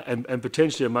and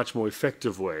potentially a much more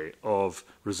effective way of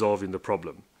resolving the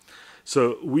problem.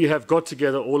 So we have got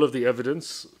together all of the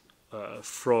evidence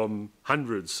from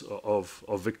hundreds of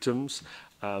victims,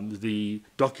 the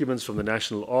documents from the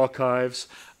National Archives.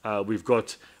 We've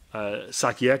got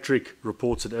psychiatric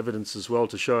reports and evidence as well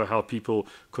to show how people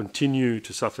continue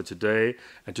to suffer today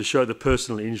and to show the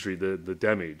personal injury, the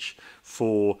damage,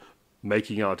 for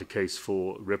making out a case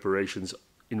for reparations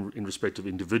in respect of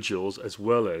individuals as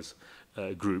well as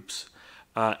groups.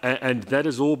 And that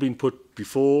has all been put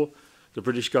before the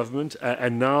British government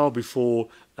and now before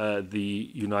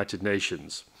the United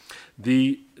Nations.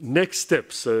 The next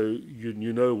step, so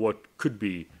you know what could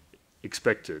be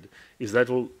expected, is that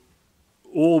will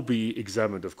all be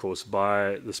examined, of course,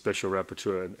 by the Special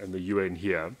Rapporteur and the UN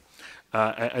here.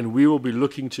 And we will be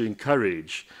looking to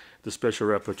encourage the Special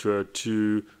Rapporteur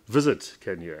to visit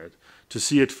Kenya, to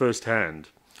see it firsthand,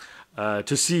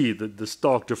 to see the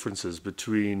stark differences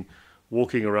between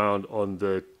walking around on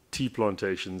the tea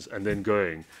plantations and then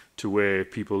going to where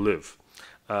people live.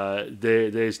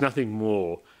 There's nothing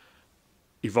more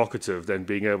evocative than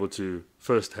being able to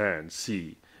firsthand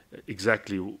see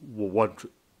exactly what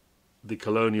the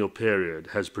colonial period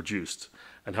has produced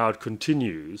and how it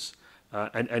continues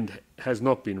and has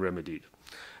not been remedied.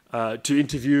 To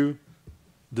interview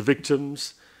the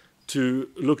victims, to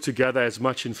look to gather as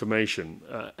much information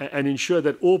and ensure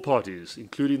that all parties,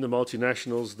 including the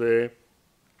multinationals there,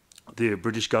 the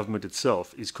British government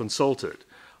itself, is consulted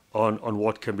on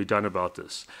what can be done about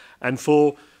this. And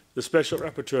for the Special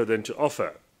Rapporteur then to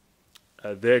offer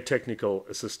their technical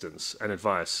assistance and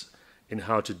advice in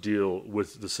how to deal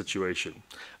with the situation.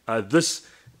 This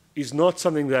is not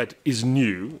something that is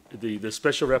new. The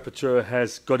Special Rapporteur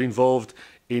has got involved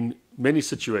in many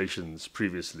situations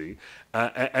previously,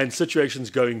 and situations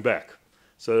going back.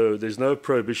 So there's no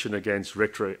prohibition against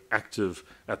retroactive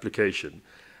application.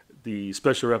 The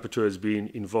Special Rapporteur has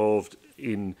been involved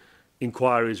in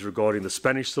inquiries regarding the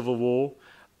Spanish Civil War,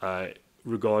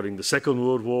 regarding the Second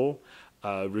World War,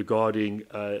 regarding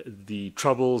the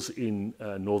troubles in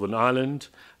Northern Ireland,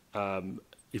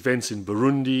 events in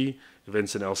Burundi,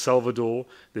 events in El Salvador.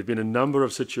 There have been a number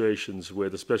of situations where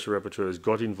the Special Rapporteur has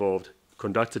got involved,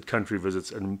 conducted country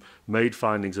visits and made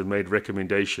findings and made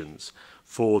recommendations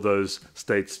for those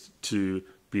states to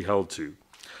be held to.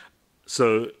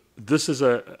 So this is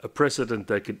a precedent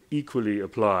that can equally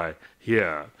apply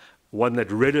here, one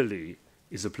that readily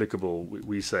is applicable,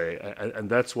 we say, and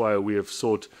that's why we have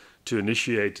sought to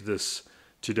initiate this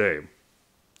today.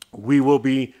 We will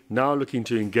be now looking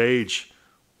to engage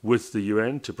with the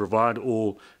UN to provide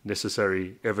all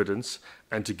necessary evidence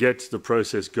and to get the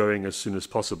process going as soon as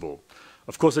possible.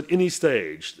 Of course, at any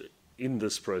stage in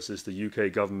this process, the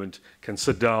UK government can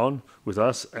sit down with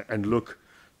us and look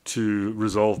to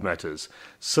resolve matters.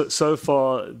 So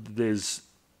far, there's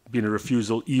been a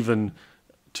refusal even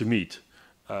to meet,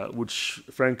 which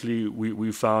frankly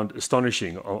we found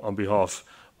astonishing on behalf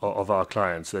of our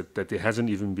clients, that there hasn't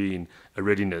even been a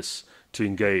readiness to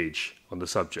engage on the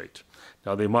subject.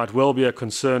 Now, there might well be a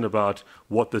concern about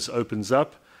what this opens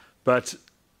up, but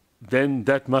then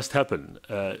that must happen.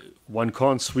 One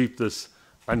can't sweep this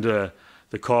under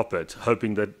the carpet,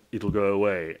 hoping that it'll go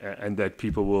away and that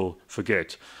people will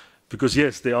forget. Because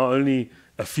yes, there are only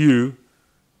a few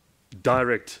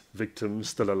direct victims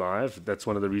still alive. That's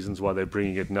one of the reasons why they're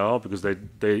bringing it now, because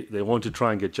they want to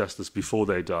try and get justice before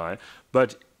they die.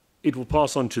 But it will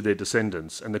pass on to their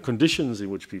descendants, and the conditions in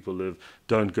which people live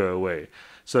don't go away.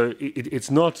 So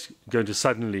it's not going to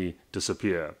suddenly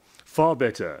disappear. Far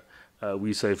better,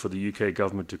 we say, for the UK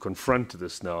government to confront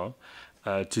this now,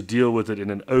 to deal with it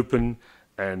in an open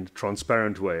and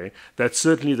transparent way. That's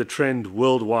certainly the trend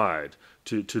worldwide,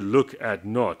 to look at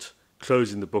not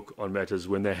closing the book on matters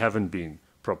when they haven't been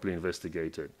properly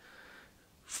investigated.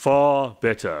 Far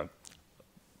better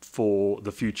for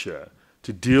the future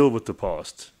to deal with the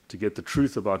past, to get the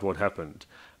truth about what happened,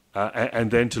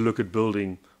 and then to look at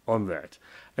building on that.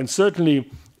 And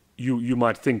certainly, you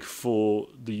might think for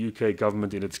the UK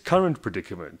government in its current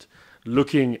predicament,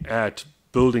 looking at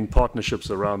building partnerships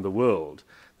around the world,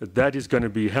 that is going to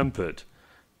be hampered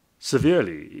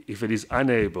severely if it is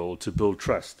unable to build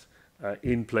trust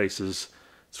in places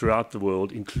throughout the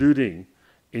world, including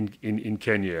in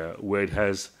Kenya, where it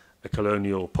has a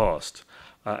colonial past.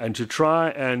 And to try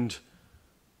and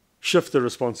shift the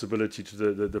responsibility to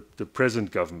the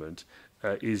present government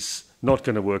is not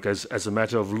going to work as a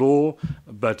matter of law,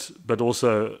 but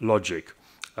also logic.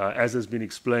 As has been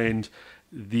explained,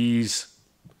 these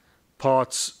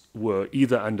parts were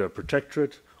either under a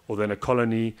protectorate or then a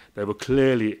colony. They were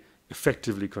clearly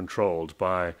effectively controlled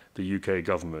by the UK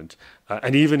government.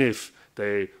 And even if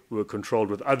they were controlled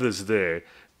with others there.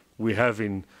 We have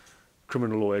in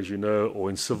criminal law, as you know, or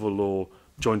in civil law,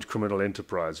 joint criminal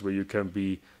enterprise, where you can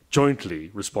be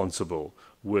jointly responsible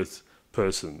with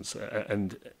persons.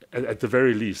 And at the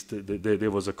very least,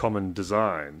 there was a common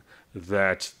design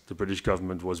that the British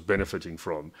government was benefiting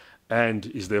from and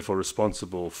is therefore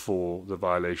responsible for the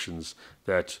violations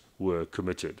that were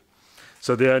committed.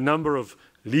 So there are a number of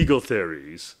legal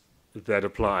theories that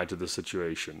apply to the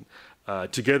situation,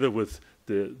 together with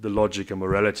the logic and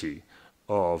morality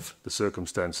of the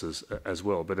circumstances as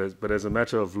well. But as a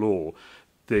matter of law,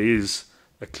 there is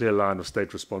a clear line of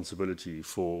state responsibility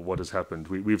for what has happened.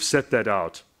 We've set that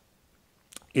out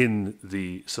in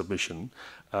the submission.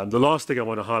 The last thing I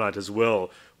want to highlight as well,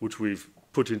 which we've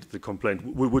put into the complaint,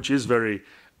 which is very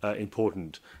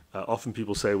important. Often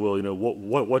people say, well, you know,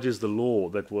 what is the law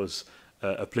that was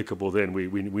applicable then?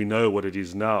 We know what it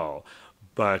is now,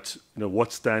 but you know,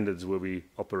 what standards were we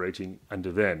operating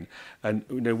under then? And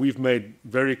you know, we've made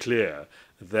very clear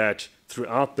that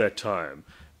throughout that time,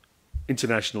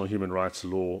 international human rights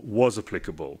law was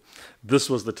applicable. This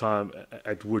was the time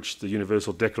at which the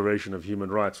Universal Declaration of Human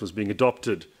Rights was being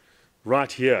adopted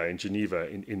right here in Geneva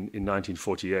in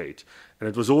 1948. And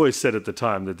it was always said at the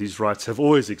time that these rights have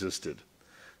always existed.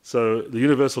 So the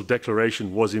Universal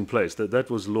Declaration was in place. That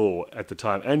was law at the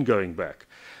time and going back.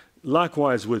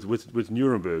 Likewise with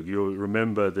Nuremberg, you'll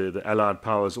remember the Allied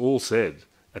powers all said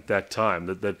at that time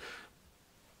that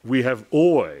we have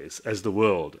always, as the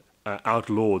world,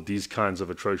 outlawed these kinds of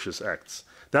atrocious acts.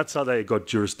 That's how they got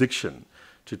jurisdiction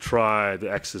to try the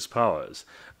Axis powers,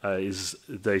 is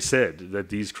they said that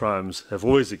these crimes have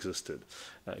always existed,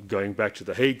 going back to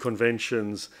the Hague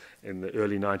Conventions in the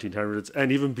early 1900s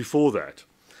and even before that.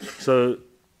 So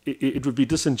it would be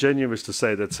disingenuous to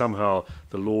say that somehow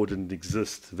the law didn't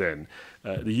exist then.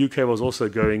 The UK was also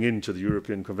going into the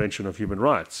European Convention of Human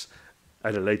Rights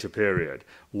at a later period,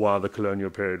 while the colonial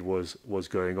period was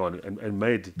going on, and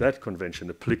made that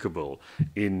convention applicable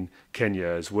in Kenya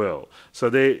as well. So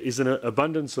there is an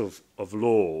abundance of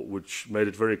law which made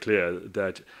it very clear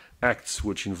that acts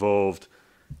which involved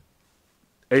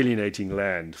alienating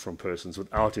land from persons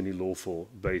without any lawful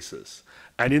basis,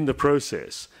 and in the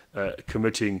process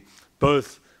committing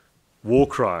both war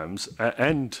crimes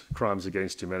and crimes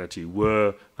against humanity,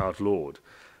 were outlawed.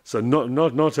 So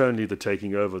not only the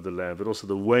taking over of the land, but also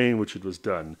the way in which it was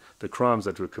done, the crimes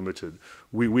that were committed.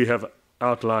 We have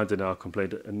outlined in our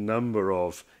complaint a number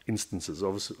of instances.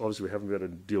 Obviously, we haven't been able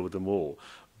to deal with them all,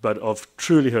 but of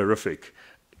truly horrific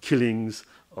killings,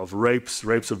 of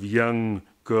rapes of young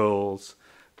girls,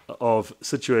 of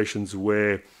situations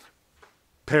where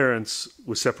parents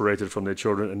were separated from their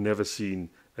children and never seen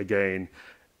again,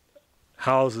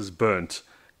 houses burnt,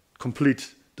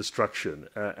 complete destruction,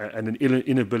 and an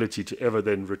inability to ever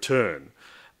then return,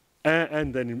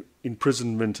 and then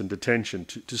imprisonment and detention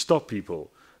to stop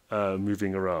people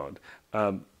moving around.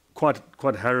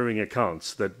 Quite harrowing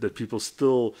accounts that people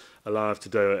still alive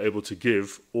today are able to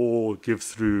give, or give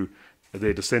through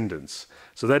their descendants.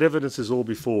 So that evidence is all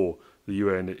before the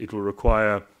UN. It will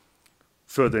require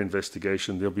further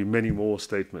investigation. There'll be many more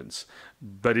statements,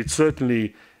 but it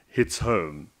certainly hits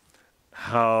home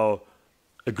how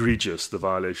egregious the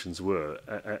violations were,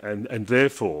 and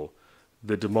therefore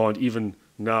the demand, even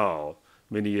now,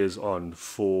 many years on,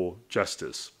 for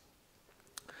justice.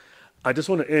 I just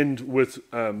want to end with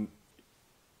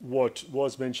what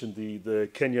was mentioned. The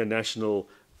Kenya National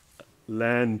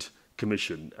Land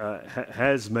Commission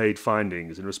has made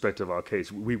findings in respect of our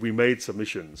case. We made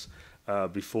submissions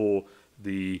before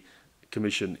the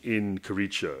commission in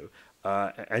Kericho,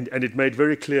 and it made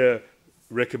very clear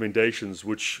recommendations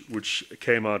which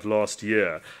came out last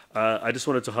year. I just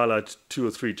wanted to highlight 2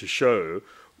 or 3 to show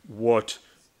what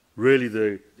really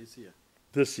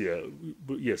this year,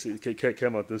 yes, it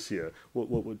came out this year,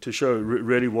 to show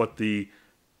really what the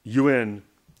UN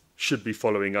should be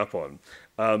following up on.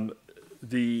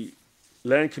 The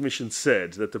Land Commission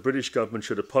said that the British government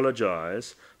should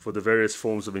apologise for the various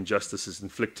forms of injustices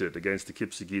inflicted against the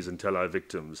Kipsigis and Talai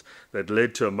victims that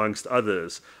led to, amongst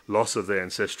others, loss of their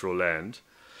ancestral land,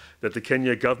 that the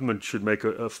Kenya government should make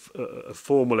a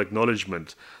formal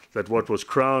acknowledgement that what was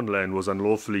Crown land was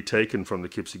unlawfully taken from the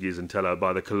Kipsigis and Talai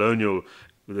by the colonial,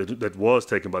 that was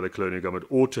taken by the colonial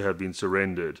government, ought to have been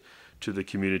surrendered to the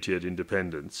community at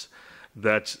independence,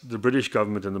 that the British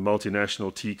government and the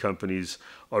multinational tea companies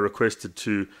are requested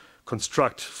to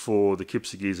construct for the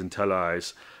Kipsigis and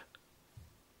Talais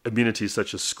amenities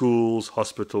such as schools,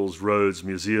 hospitals, roads,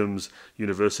 museums,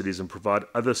 universities, and provide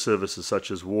other services such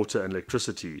as water and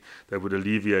electricity that would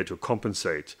alleviate or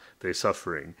compensate their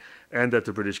suffering, and that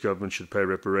the British government should pay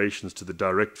reparations to the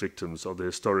direct victims of the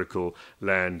historical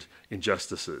land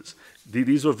injustices.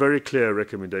 These were very clear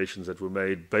recommendations that were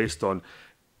made based on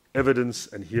evidence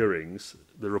and hearings.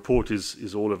 The report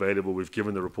is all available. We've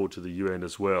given the report to the UN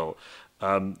as well.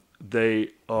 They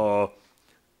are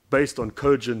based on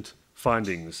cogent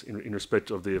findings in respect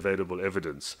of the available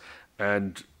evidence,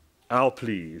 and our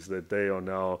plea is that they are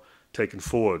now taken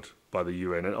forward by the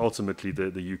UN and ultimately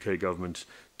the UK government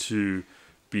to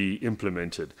be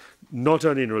implemented, not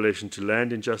only in relation to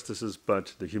land injustices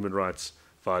but the human rights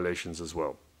violations as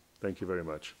well. Thank you very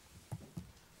much.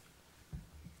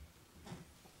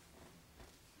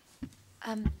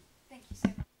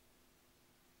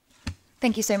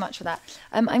 Thank you so much for that.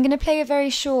 I'm going to play a very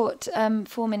short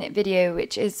 4-minute video,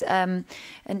 which is an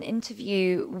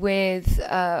interview with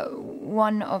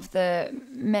one of the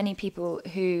many people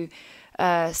who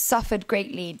suffered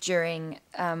greatly during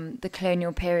the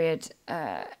colonial period.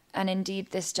 And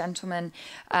indeed, this gentleman,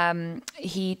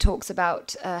 he talks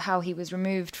about how he was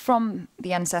removed from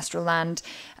the ancestral land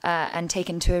and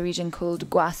taken to a region called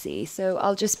Gwasi. So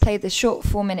I'll just play the short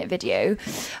 4-minute video,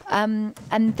 and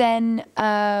then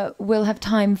we'll have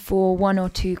time for 1 or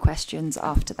 2 questions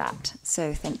after that.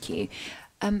 So thank you.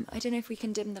 I don't know if we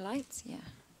can dim the lights. Yeah.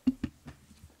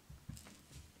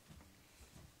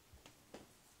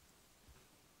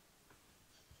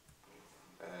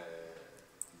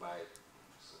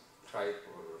 Tribe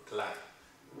or clan.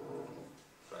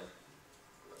 Right?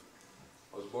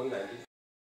 I was born 19.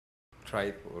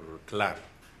 Tribe or clan.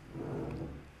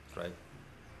 Right?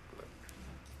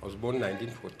 I was born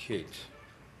 1948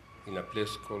 in a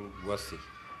place called Gwasi.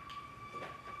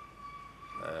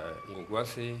 In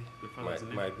Gwasi,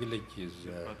 my village is.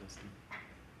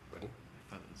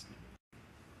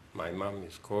 My mom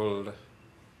is called.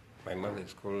 My mother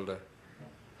is called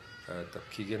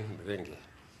Kenyans.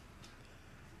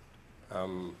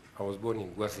 I was born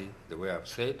in Gwasi, the way I've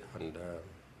said, and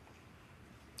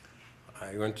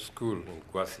I went to school in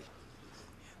Gwasi.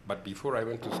 But before I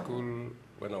went to school,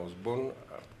 when I was born,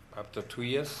 after 2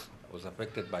 years, I was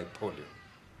affected by polio.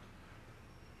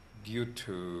 Due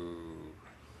to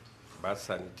bad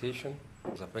sanitation, I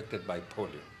was affected by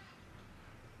polio.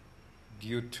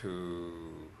 Due to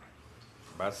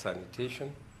bad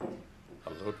sanitation, a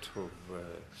lot of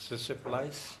cystic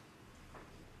lice,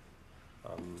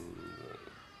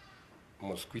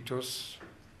 mosquitoes,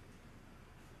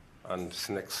 and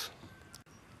snakes.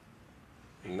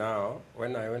 Now,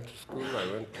 when I went to school, I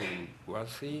went to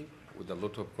Gwasi with a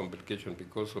lot of complications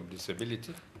because of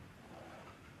disability.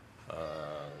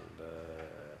 And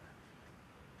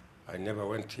I never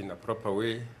went in a proper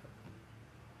way.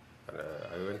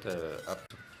 I went up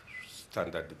to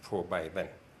standard 4 by then.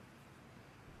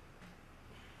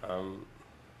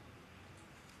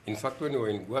 In fact, when we were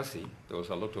in Gwasi, there was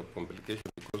a lot of complications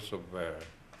because of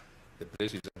the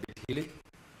place is a bit hilly,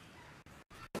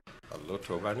 a lot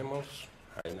of animals,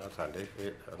 hyenas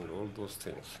and all those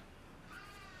things.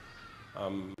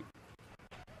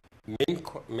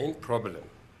 Main problem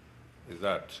is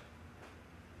that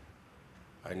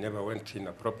I never went in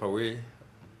a proper way.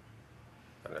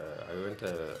 I went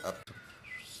up to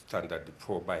standard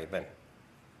 4 by then.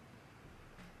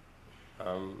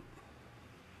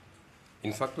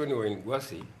 In fact, when we were in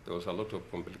Gwasi, there was a lot of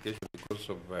complications because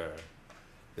of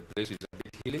the place is a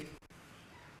bit hilly,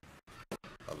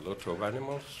 a lot of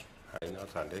animals,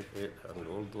 hyenas and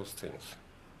all those things.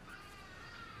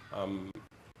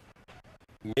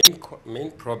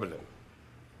 Main problem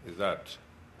is that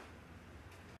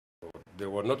they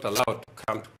were not allowed to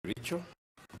come to Kericho.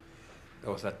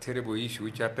 There was a terrible issue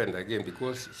which happened again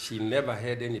because she never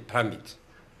had any permit,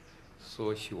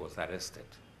 so she was arrested.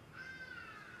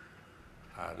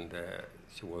 And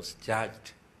she was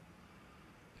charged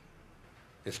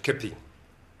escaping.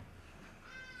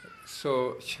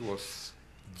 So she was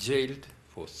jailed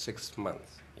for 6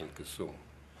 months in Kisumu.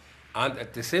 And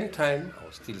at the same time, I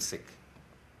was still sick.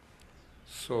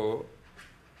 So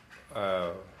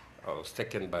I was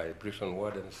taken by prison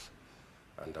wardens,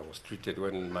 and I was treated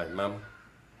when my mom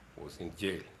was in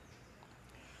jail.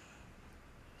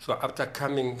 So after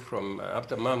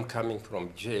mom coming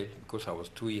from jail, because I was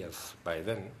 2 years by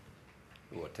then,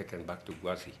 we were taken back to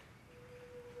Gwasi.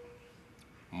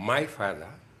 My father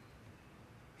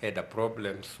had a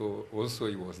problem, so also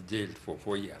he was jailed for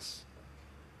 4 years.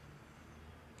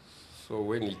 So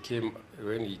when he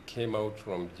came out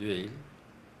from jail,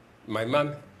 my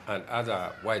mom and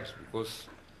other wives, because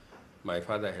my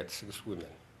father had 6 women.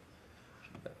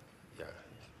 Yeah,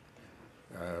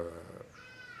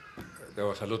 there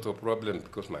was a lot of problems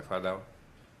because my father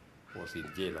was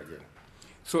in jail again.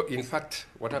 So in fact,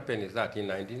 what happened is that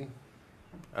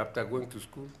after going to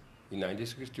school, in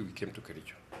 1960, we came to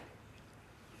Kericho.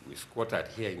 We squatted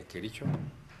here in Kericho,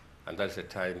 and that's the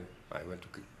time I went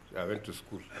to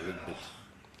school a little bit.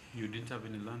 You didn't have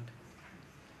any land?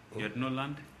 You had no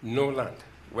land? No land.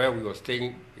 Where we were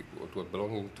staying, it was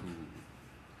belonging to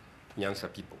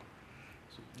Nyansa people.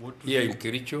 So what here in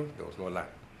Kericho, there was no land.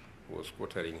 We were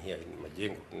squattering here in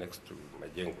Majengo, next to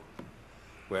Majengo,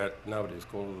 where now it is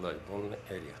called the Ibon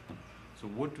area. So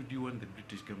what would you want the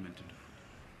British government to do?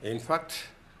 In fact,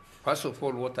 first of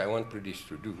all, what I want British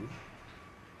to do,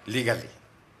 legally,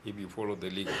 if you follow the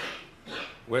legal.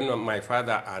 When my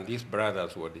father and his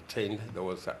brothers were detained, there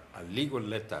was a legal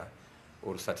letter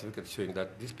or certificate showing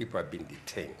that these people have been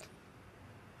detained.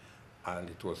 And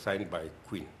it was signed by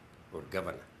Queen or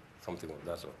Governor, something of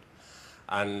that sort.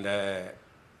 And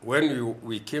when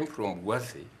we came from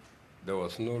Wasi, there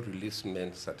was no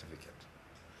releasement certificate.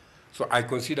 So I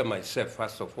consider myself,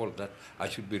 first of all, that I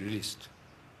should be released.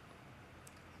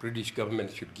 British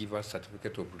government should give us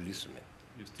certificate of releasement.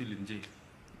 You're still in jail?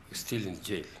 Still in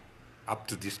jail, up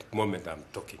to this moment I'm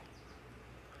talking,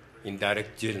 in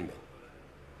direct jailment.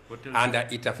 And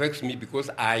it affects me because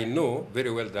I know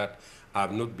very well that I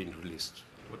have not been released.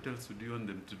 What else do you want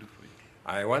them to do for you?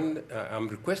 I'm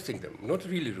requesting them, not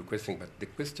really requesting, but the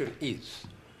question is,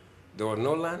 there was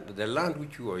no land. The land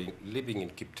which we were living in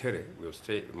Kiptere,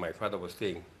 my father was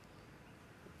staying,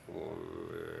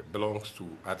 belongs to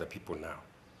other people now.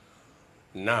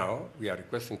 Now, we are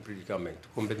requesting British government to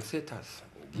compensate us.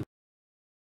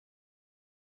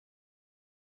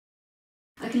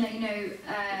 I can let you know,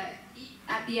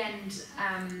 at the end,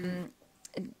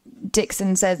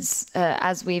 Dixon says,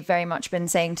 as we've very much been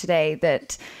saying today,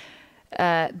 that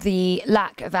the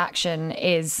lack of action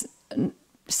is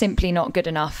simply not good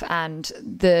enough, and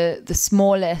the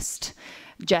smallest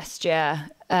gesture,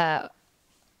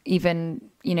 even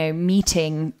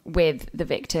meeting with the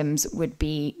victims, would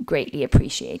be greatly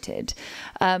appreciated.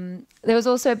 There was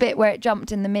also a bit where it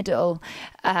jumped in the middle,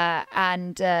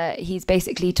 and he's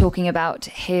basically talking about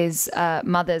his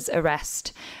mother's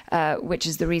arrest, which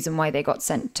is the reason why they got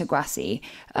sent to Gwasi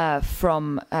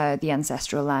from the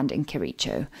ancestral land in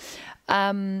Kericho.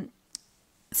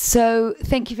 So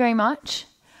thank you very much.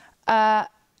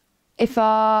 If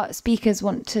our speakers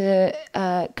want to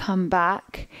come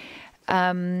back,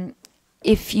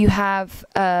 if you have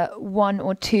one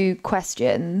or two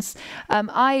questions,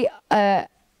 I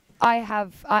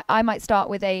might start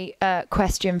with a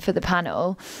question for the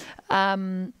panel.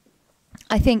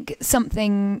 I think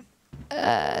something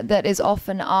that is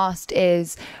often asked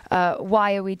is,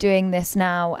 why are we doing this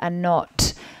now and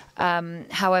not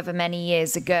however many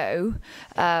years ago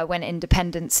when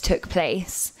independence took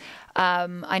place?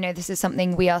 I know this is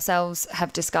something we ourselves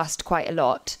have discussed quite a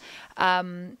lot.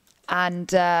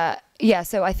 Yeah,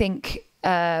 so I think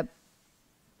that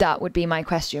would be my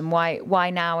question. Why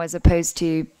now as opposed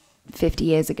to 50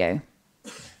 years ago?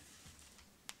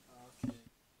 Okay.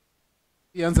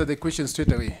 You answer the question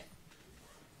straight away.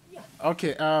 Yeah.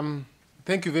 Okay.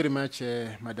 Thank you very much,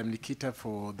 Madam Nikita,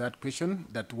 for that question,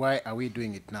 that why are we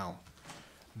doing it now?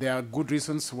 There are good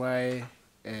reasons why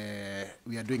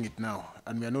we are doing it now,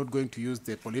 and we are not going to use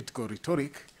the political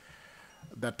rhetoric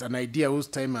that an idea whose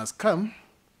time has come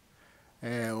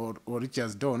or which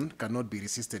has dawned cannot be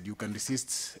resisted. You can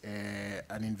resist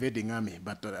an invading army,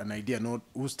 but an idea not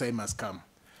whose time has come.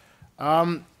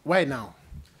 Why now?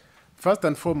 First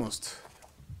and foremost,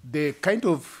 the kind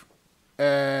of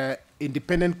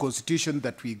independent constitution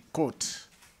that we got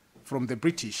from the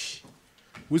British,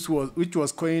 which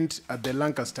was coined at the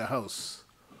Lancaster House,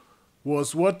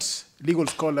 was what legal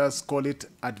scholars call it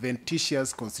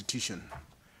adventitious constitution.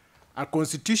 A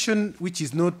constitution which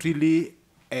is not really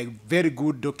a very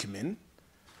good document,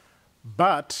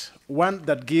 but one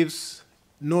that gives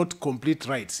not complete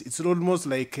rights. It's almost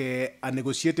like a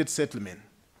negotiated settlement.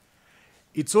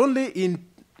 It's only in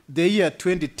the year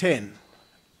 2010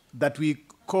 that we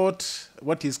caught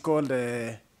what is called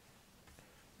a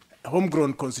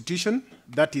homegrown constitution,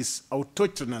 that is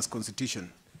autochthonous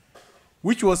constitution,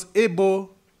 which was able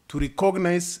to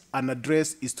recognize and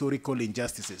address historical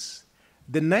injustices.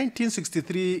 The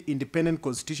 1963 independent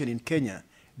constitution in Kenya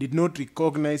did not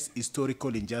recognize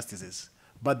historical injustices,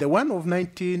 but the one of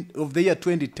the year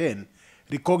 2010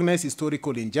 recognized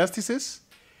historical injustices.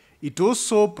 It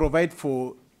also provides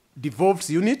for devolved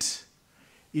unit.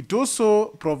 It also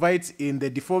provides in the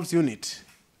devolved unit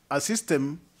a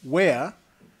system where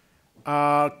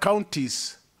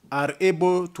counties are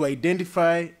able to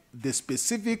identify the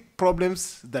specific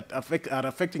problems that are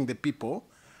affecting the people,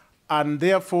 and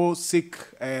therefore seek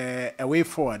a way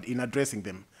forward in addressing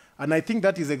them. And I think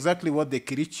that is exactly what the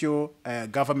Kericho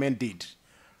government did.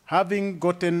 Having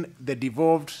gotten the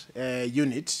devolved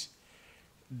unit,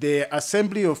 the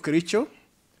Assembly of Kericho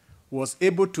was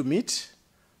able to meet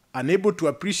and able to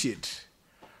appreciate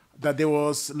that there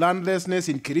was landlessness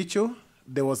in Kericho,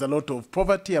 there was a lot of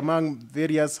poverty among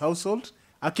various households,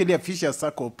 actually a vicious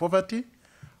circle of poverty,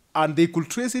 and they could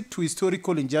trace it to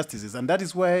historical injustices. And that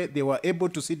is why they were able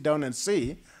to sit down and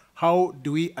say, how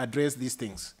do we address these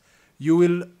things? You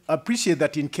will appreciate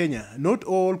that in Kenya, not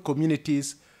all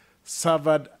communities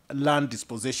suffered land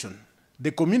dispossession.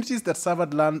 The communities that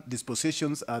suffered land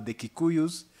dispossessions are the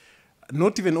Kikuyus,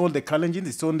 not even all the Kalenjins,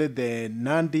 it's only the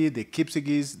Nandi, the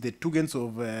Kipsigis, the Tugans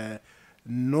of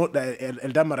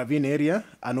Eldama Ravine area,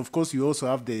 and of course you also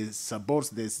have the Sabors,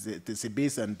 the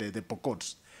Sebis and the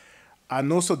Pokots,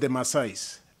 and also the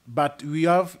Maasais. But we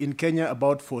have in Kenya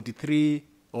about 43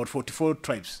 or 44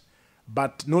 tribes,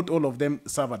 but not all of them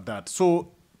suffered that.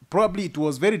 So probably it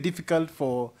was very difficult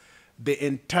for the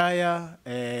entire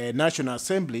National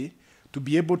Assembly to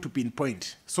be able to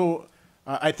pinpoint. So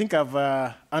I think I've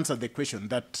answered the question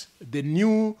that the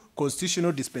new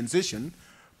constitutional dispensation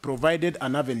provided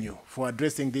an avenue for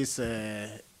addressing this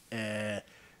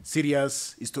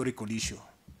serious historical issue.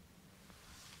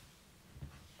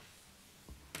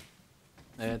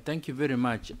 Thank you very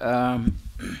much. That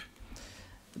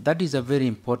is a very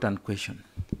important question,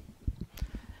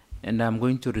 and I'm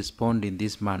going to respond in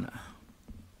this manner.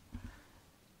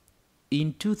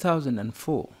 In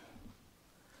 2004,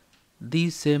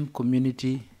 this same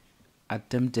community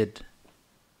attempted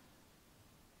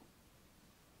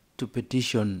to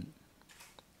petition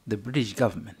the British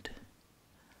government,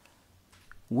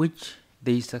 which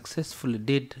they successfully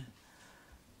did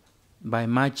by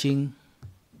marching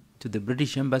to the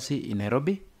British Embassy in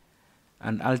Nairobi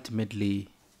and ultimately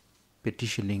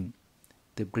petitioning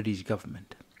the British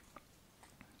government.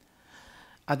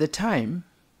 At the time,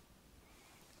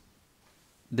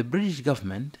 the British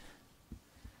government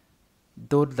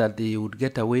thought that they would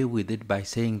get away with it by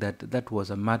saying that that was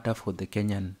a matter for the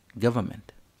Kenyan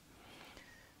government,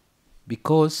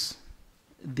 because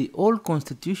the old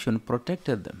constitution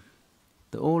protected them.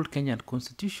 The old Kenyan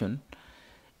constitution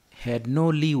had no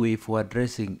leeway for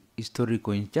addressing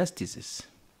historical injustices.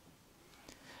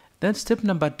 Then step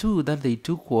number 2 that they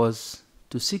took was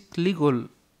to seek legal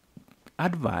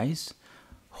advice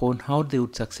on how they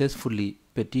would successfully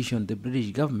petition the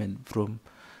British government from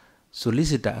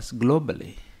solicitors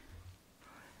globally.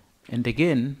 And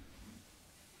again,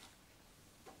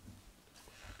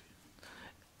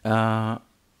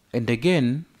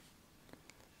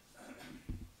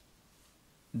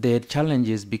 they had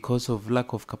challenges because of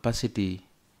lack of capacity.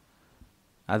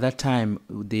 At that time,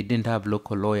 they didn't have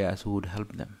local lawyers who would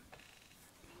help them.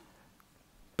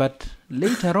 But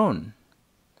later on,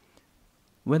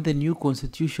 when the new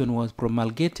constitution was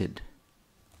promulgated,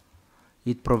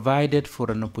 it provided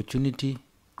for an opportunity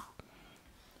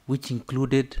which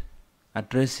included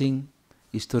addressing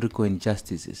historical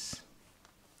injustices.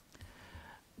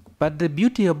 But the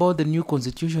beauty about the new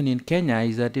constitution in Kenya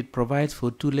is that it provides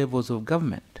for 2 levels of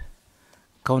government: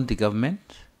 county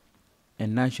government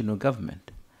and national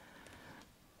government.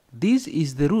 This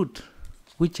is the route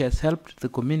which has helped the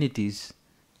communities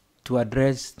to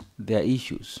address their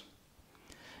issues,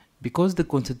 because the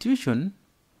constitution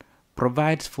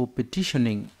provides for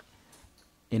petitioning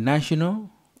a national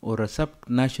or a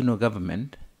sub-national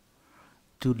government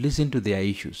to listen to their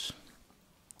issues.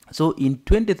 So in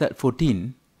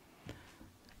 2014,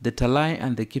 the Talai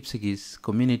and the Kipsigis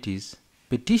communities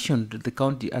petitioned the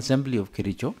County Assembly of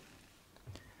Kericho,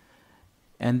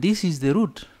 and this is the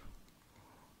route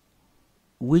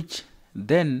which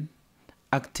then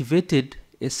activated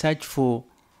a search for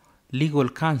legal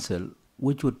counsel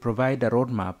which would provide a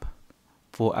roadmap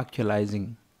for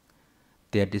actualizing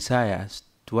their desires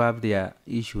to have their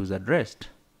issues addressed.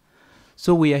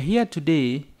 So we are here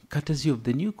today courtesy of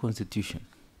the new constitution.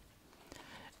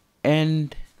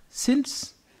 And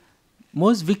since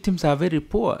most victims are very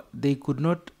poor, they could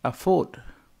not afford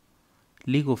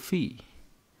legal fee.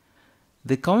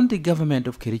 The county government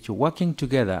of Kericho, working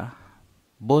together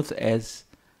both as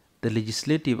the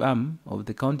legislative arm of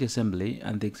the county assembly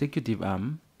and the executive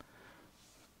arm,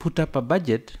 put up a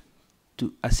budget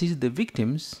to assist the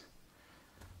victims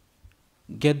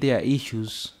get their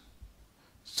issues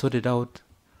sorted out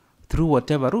through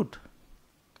whatever route.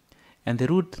 And the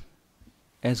route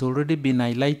has already been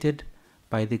highlighted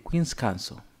by the Queen's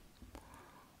Counsel,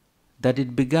 that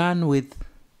it began with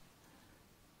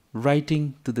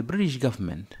writing to the British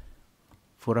government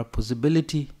for a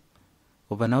possibility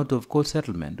of an out-of-court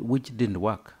settlement, which didn't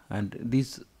work, and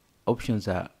these options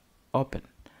are open.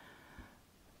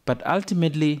 But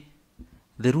ultimately,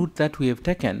 the route that we have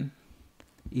taken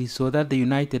is so that the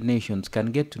United Nations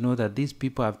can get to know that these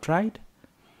people have tried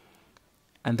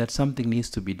and that something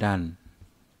needs to be done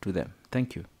to them.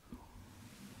 Thank you.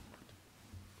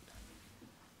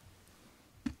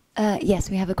 Yes,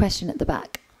 we have a question at the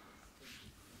back.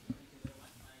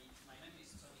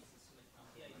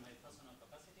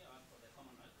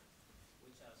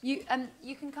 You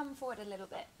can come forward a little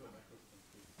bit.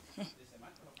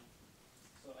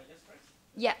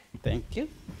 Yeah. Thank you.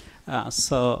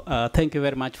 Thank you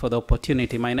very much for the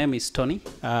opportunity. My name is Tony.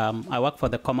 I work for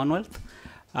the Commonwealth.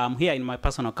 I'm here in my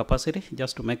personal capacity,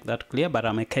 just to make that clear, but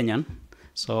I'm a Kenyan.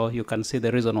 So you can see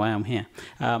the reason why I'm here.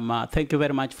 Thank you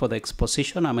very much for the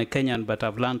exposition. I'm a Kenyan, but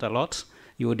I've learned a lot.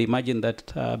 You would imagine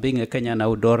that being a Kenyan, I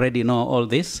would already know all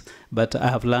this, but I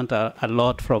have learned a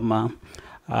lot from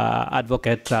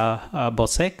Advocate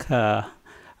Bosek,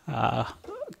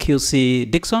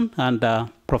 QC Dixon, and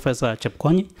Professor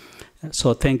Chepkwony.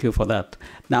 So thank you for that.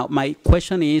 Now, my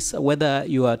question is whether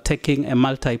you are taking a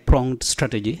multi-pronged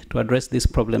strategy to address this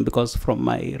problem, because from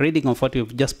my reading of what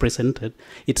you've just presented,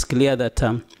 it's clear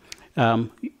that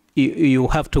you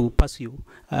have to pursue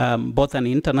both an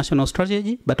international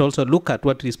strategy, but also look at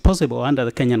what is possible under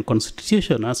the Kenyan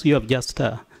Constitution, as you have just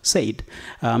said.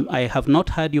 I have not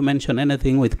heard you mention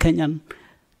anything with Kenyan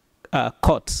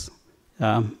courts.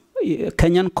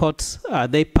 Kenyan courts, are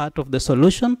they part of the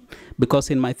solution?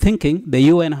 Because in my thinking, the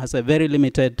UN has a very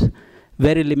limited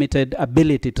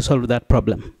ability to solve that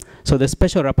problem. So the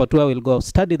special rapporteur will go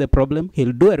study the problem.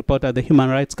 He'll do a report at the Human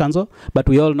Rights Council, but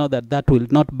we all know that that will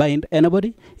not bind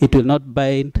anybody. It will not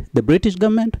bind the British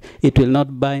government. It will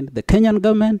not bind the Kenyan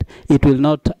government. It will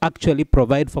not actually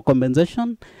provide for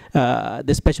compensation.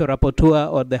 The special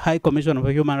rapporteur or the High Commissioner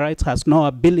for Human Rights has no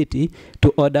ability to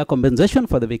order compensation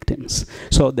for the victims.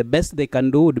 So the best they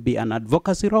can do would be an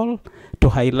advocacy role to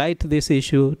highlight this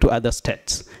issue to other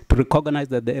states, to recognize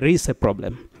that there is a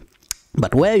problem.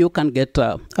 But where you can get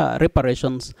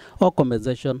reparations or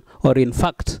compensation, or in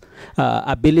fact,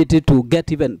 ability to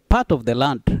get even part of the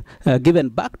land given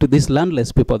back to these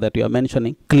landless people that you are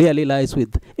mentioning, clearly lies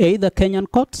with either Kenyan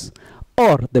courts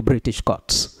or the British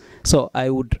courts. So I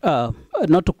would,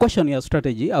 not to question your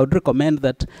strategy, I would recommend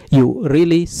that you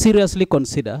really seriously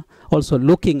consider also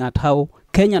looking at how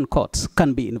Kenyan courts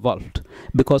can be involved,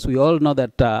 because we all know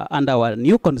that under our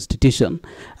new constitution,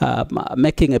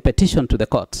 making a petition to the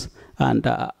courts and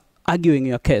arguing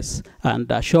your case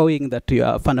and showing that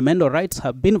your fundamental rights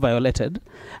have been violated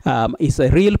is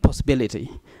a real possibility.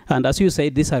 And as you say,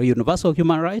 these are universal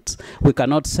human rights. We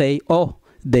cannot say, oh,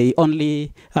 they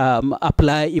only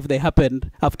apply if they happened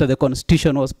after the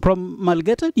constitution was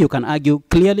promulgated. You can argue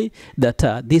clearly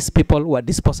that these people were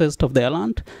dispossessed of their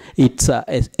land. It's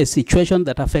a situation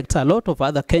that affects a lot of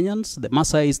other Kenyans, the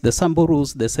Maasais, the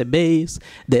Samburus, the Sebeis,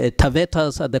 the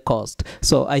Tavetas at the coast.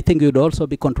 So I think you'd also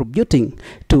be contributing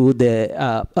to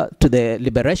the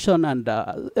liberation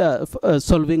and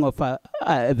solving of a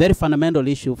very fundamental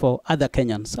issue for other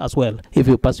Kenyans as well, if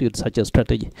you pursued such a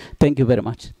strategy. Thank you very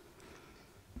much.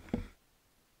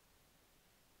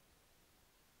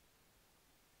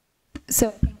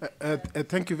 So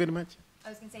thank you very much. I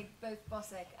was going to say both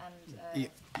Bosek and...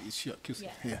 Sure, yeah.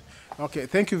 Yeah. Okay,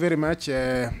 thank you very much,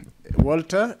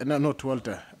 Walter. No, not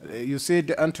Walter. You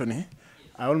said Anthony.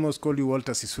 I almost called you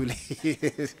Walter Sisuli.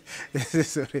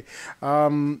 Sorry.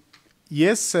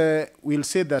 Yes, we'll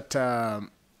say that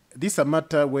this is a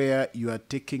matter where you are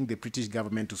taking the British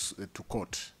government to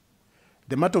court.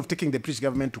 The matter of taking the British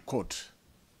government to court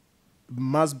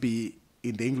must be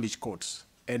in the English courts.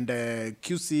 And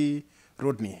QC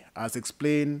Rodney has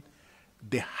explained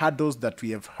the hurdles that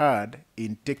we have had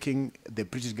in taking the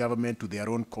British government to their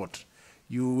own court.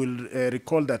 You will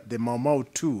recall that the Mau Mau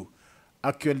 2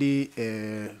 actually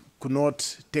could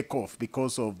not take off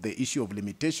because of the issue of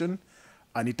limitation.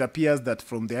 And it appears that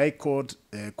from the High Court,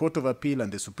 Court of Appeal,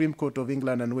 and the Supreme Court of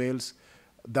England and Wales,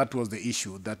 that was the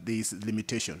issue, that there is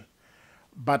limitation.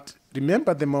 But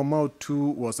remember, the Mau Mau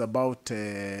 2 was about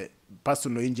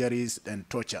personal injuries and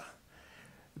torture.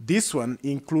 This one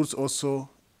includes also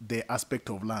the aspect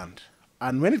of land.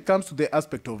 And when it comes to the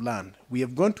aspect of land, we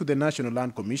have gone to the National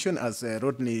Land Commission, as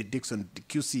Rodney Dixon,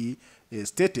 QC,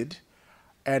 stated,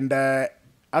 and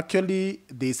actually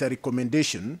there is a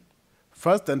recommendation.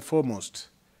 First and foremost,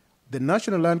 the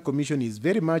National Land Commission is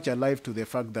very much alive to the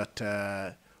fact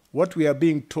that what we are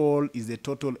being told is the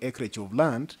total acreage of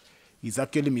land is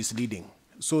actually misleading.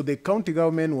 So the county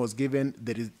government was given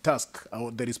the task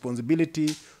or the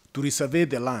responsibility to resurvey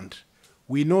the land,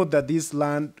 we know that this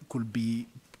land could be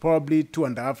probably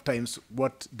 2.5 times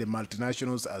what the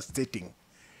multinationals are stating.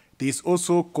 There's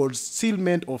also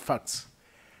concealment of facts.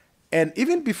 And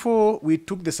even before we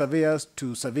took the surveyors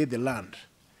to survey the land,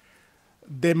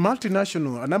 a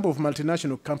number of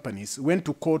multinational companies went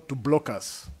to court to block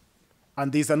us.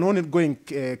 And there's an ongoing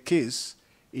case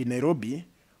in Nairobi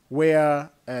where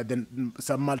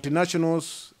some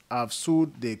multinationals have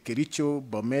sued the Kericho,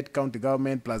 Bomet County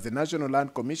government plus the National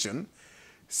Land Commission,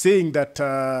 saying that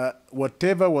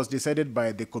whatever was decided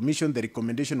by the commission, the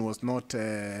recommendation was not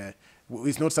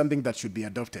is not something that should be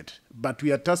adopted. But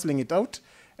we are tussling it out,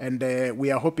 and we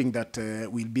are hoping that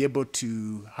we'll be able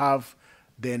to have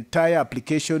the entire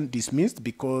application dismissed,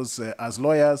 because as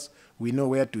lawyers, we know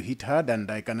where to hit hard, and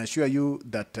I can assure you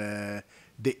that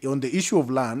on the issue of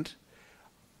land,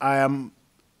 I am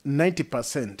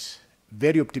 90%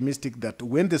 very optimistic that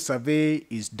when the survey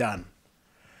is done,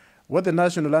 what the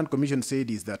National Land Commission said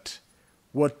is that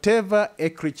whatever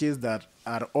acreages that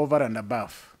are over and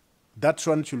above, that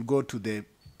one should go to the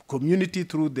community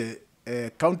through the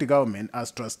county government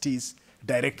as trustees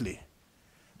directly.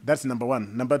 That's number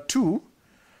one. Number two,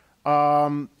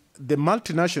 the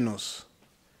multinationals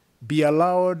be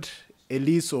allowed a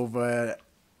lease of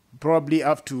probably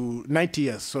up to 90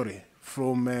 years,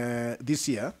 from this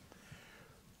year,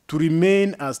 to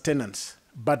remain as tenants,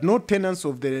 but not tenants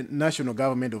of the national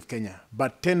government of Kenya,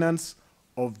 but tenants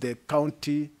of the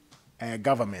county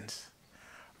governments.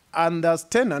 And as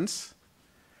tenants,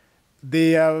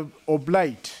 they are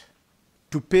obliged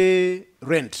to pay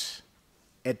rent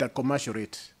at a commercial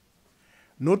rate,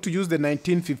 not to use the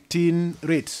 1915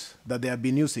 rates that they have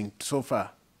been using so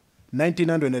far,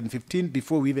 1915,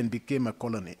 before we even became a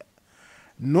colony,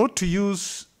 not to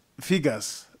use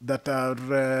figures that are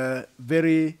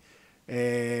very,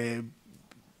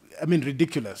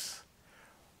 ridiculous.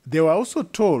 They were also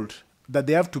told that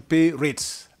they have to pay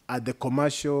rates at the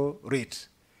commercial rate.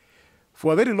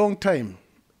 For a very long time,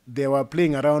 they were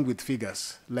playing around with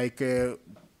figures, like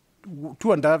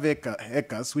 2.5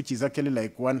 acres, which is actually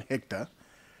like 1 hectare.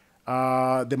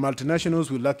 The multinationals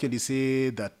will actually say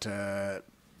that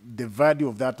the value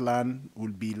of that land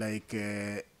will be like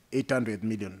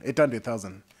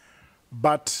 800,000.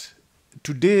 But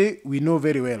today, we know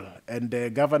very well, and the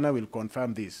governor will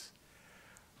confirm this,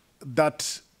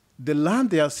 that the land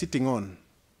they are sitting on,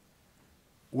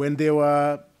 when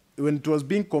it was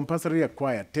being compulsorily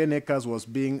acquired, 10 acres was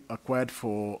being acquired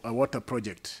for a water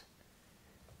project.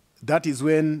 That is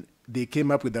when they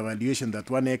came up with the valuation that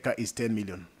 1 acre is 10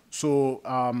 million. So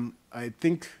I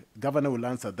think governor will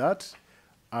answer that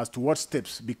as to what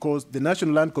steps, because the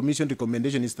National Land Commission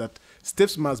recommendation is that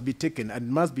steps must be taken, and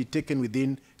must be taken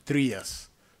within 3 years.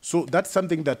 So that's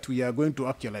something that we are going to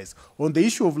actualize. On the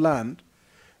issue of land,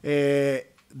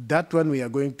 that one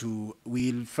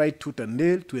we'll fight tooth and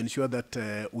nail to ensure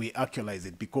that we actualize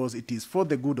it, because it is for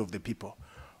the good of the people.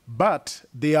 But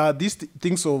there are these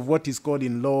things of what is called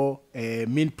in law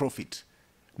mean profit.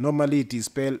 Normally it is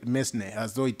spelled mesne,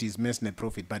 as though it is mesne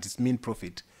profit, but it's mean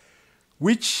profit,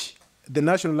 which the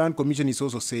National Land Commission is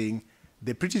also saying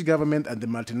the British government and the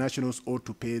multinationals ought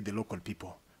to pay the local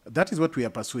people. That is what we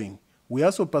are pursuing. We are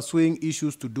also pursuing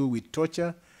issues to do with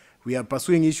torture. We are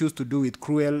pursuing issues to do with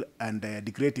cruel and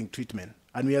degrading treatment.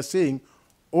 And we are saying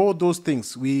all those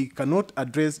things, we cannot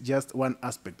address just one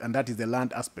aspect, and that is the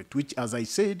land aspect, which, as I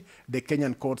said, the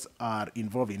Kenyan courts are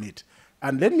involved in it.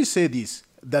 And let me say this,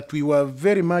 that we were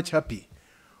very much happy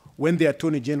when the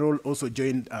Attorney General also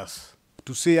joined us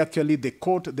to say actually the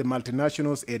court, the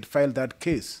multinationals had filed that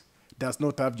case, does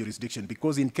not have jurisdiction,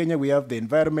 because in Kenya we have the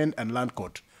Environment and Land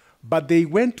Court. But they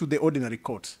went to the ordinary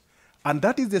courts. And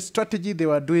that is the strategy they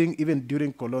were doing even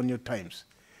during colonial times.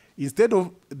 Instead of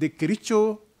the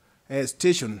Kericho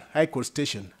station, High Court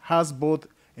station, has both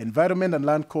Environment and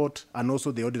Land Court and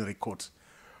also the ordinary courts.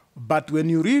 But when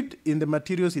you read in the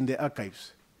materials in the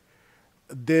archives,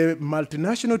 the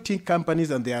multinational tea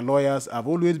companies and their lawyers have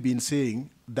always been saying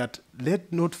that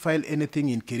let not file anything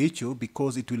in Kericho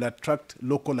because it will attract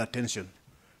local attention.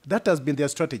 That has been their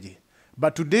strategy.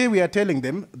 But today we are telling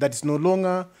them that it's no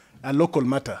longer a local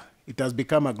matter. It has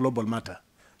become a global matter.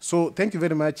 So thank you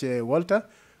very much, Walter.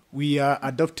 We are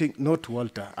adopting, not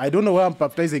Walter. I don't know why I'm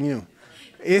baptizing you.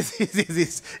 It's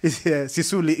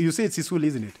Sisule. You say it's Sisule,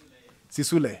 isn't it?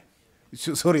 Sisule.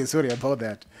 Sorry about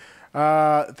that.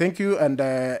 Thank you, and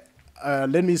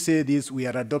let me say this, we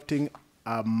are adopting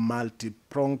a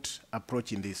multi-pronged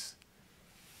approach in this.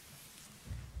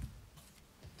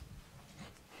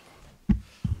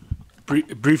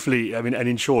 Briefly, I mean, and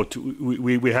in short,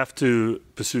 we have to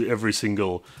pursue every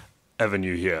single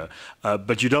avenue here.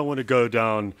 But you don't want to go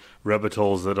down rabbit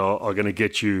holes that are going to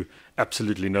get you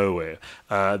absolutely nowhere.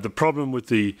 The problem with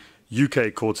the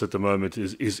UK courts at the moment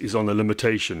is on the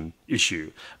limitation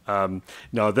issue.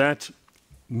 Now that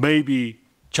may be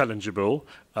challengeable,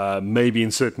 maybe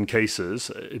in certain cases.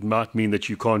 It might mean that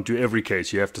you can't do every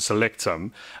case, you have to select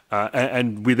some.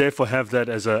 And we therefore have that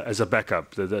as a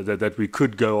backup, that we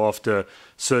could go after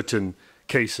certain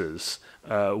cases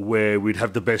where we'd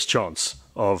have the best chance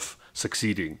of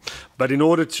succeeding. But in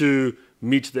order to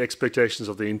meet the expectations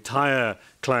of the entire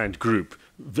client group,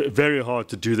 very hard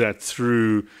to do that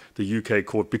through the UK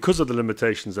court because of the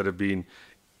limitations that have been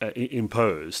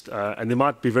imposed. And there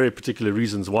might be very particular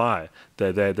reasons why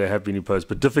they have been imposed,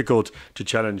 but difficult to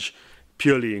challenge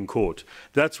purely in court.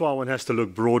 That's why one has to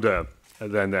look broader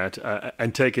than that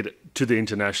and take it to the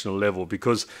international level,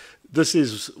 because this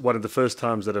is one of the first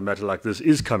times that a matter like this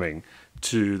is coming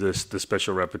to the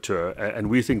Special Rapporteur,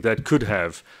 and we think that could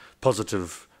have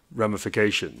positive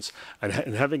ramifications. And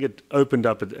having it opened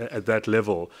up at that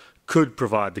level could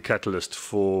provide the catalyst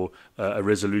for a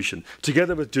resolution,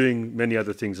 together with doing many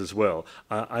other things as well.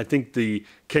 I think the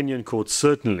Kenyan courts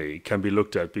certainly can be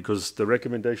looked at, because the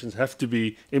recommendations have to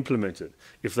be implemented.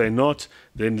 If they're not,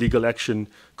 then legal action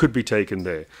could be taken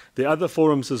there. There are other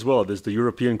forums as well. There's the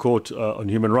European Court on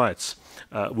Human Rights,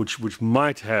 which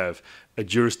might have a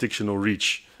jurisdictional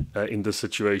reach in this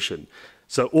situation.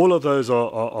 So all of those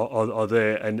are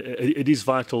there, and it is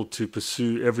vital to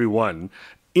pursue every one,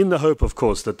 in the hope, of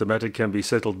course, that the matter can be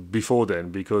settled before then,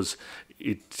 because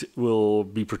it will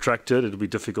be protracted, it will be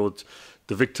difficult.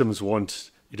 The victims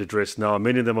want it addressed now.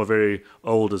 Many of them are very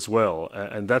old as well,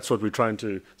 and that's what we're trying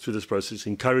to, through this process,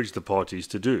 encourage the parties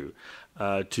to do,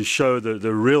 to show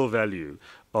the real value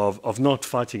of not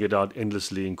fighting it out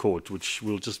endlessly in court, which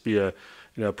will just be a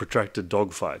protracted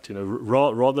dogfight.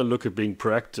 Rather look at being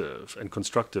proactive and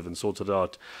constructive and sort it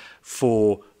out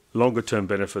for longer-term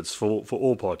benefits for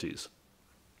all parties.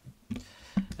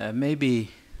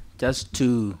 Maybe just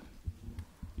to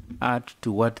add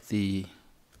to what the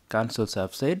councils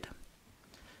have said,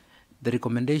 the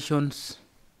recommendations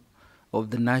of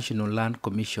the National Land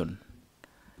Commission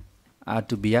are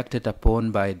to be acted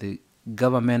upon by the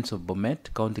governments of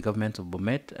Bomet, county governments of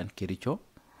Bomet and Kericho.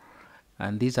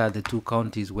 And these are the two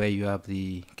counties where you have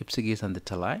the Kipsigis and the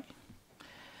Talai.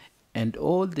 And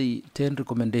all the 10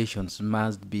 recommendations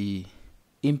must be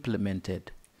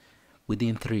implemented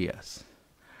within 3 years.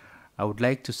 I would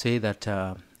like to say that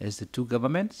as the two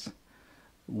governments,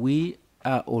 we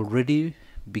are already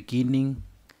beginning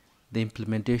the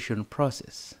implementation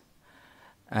process,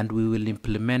 and we will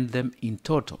implement them in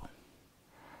total.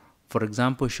 For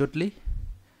example, shortly,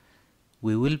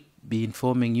 we will be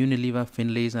informing Unilever,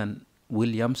 Finlays, and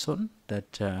Williamson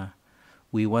that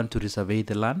we want to resurvey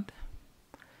the land,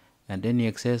 and any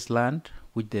excess land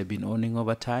which they've been owning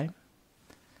over time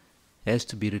has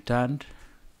to be returned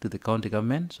to the county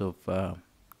governments of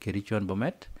Kericho and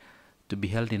Bomet to be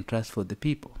held in trust for the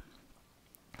people.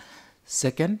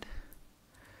 Second,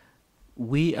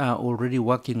 we are already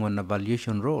working on a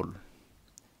valuation role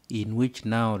in which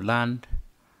now land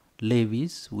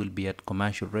levies will be at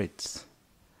commercial rates.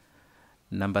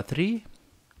 Number 3,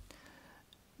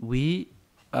 we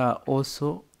are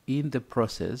also in the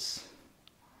process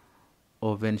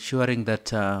of ensuring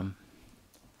that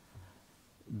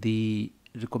the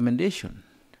recommendation,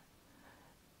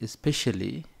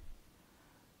 especially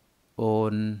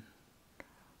on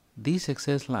this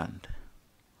excess land,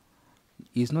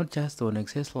 is not just on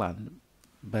excess land,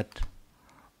 but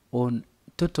on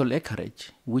total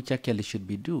acreage, which actually should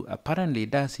be due. Apparently,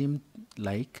 it does seem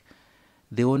like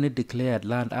they only declared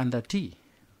land under T.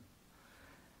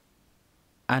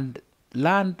 And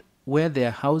land where there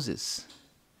are houses,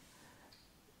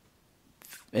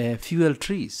 fuel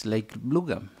trees like blue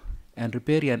gum and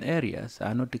riparian areas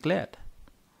are not declared.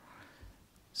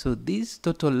 So this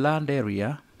total land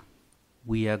area,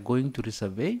 we are going to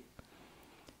resurvey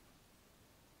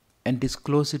and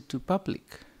disclose it to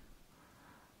public.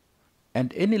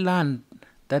 And any land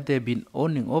that they've been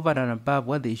owning over and above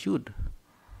what they should,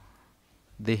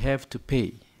 they have to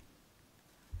pay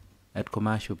at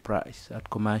commercial price, at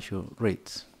commercial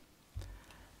rates.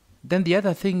 Then the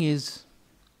other thing is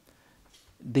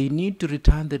they need to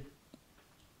return the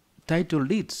title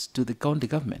deeds to the county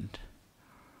government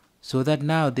so that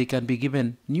now they can be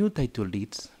given new title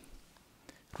deeds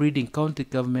reading county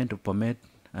government of Bomet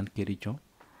and Kericho,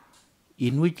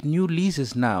 in which new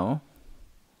leases now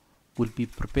will be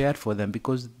prepared for them,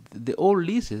 because the old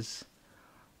leases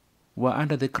were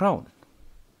under the crown.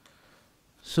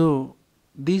 So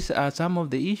these are some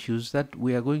of the issues that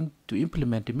we are going to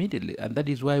implement immediately, and that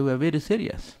is why we are very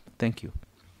serious. Thank you.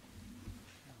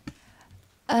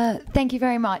 Thank you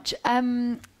very much.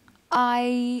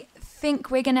 I think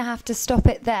we're going to have to stop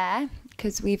it there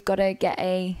because we've got to get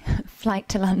a flight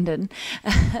to London.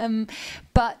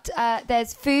 But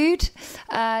there's food,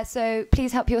 so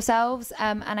please help yourselves.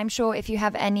 And I'm sure if you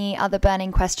have any other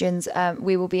burning questions,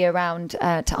 we will be around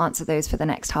to answer those for the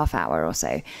next half hour or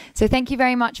so. So thank you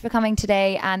very much for coming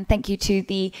today, and thank you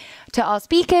to our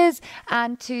speakers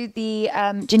and to the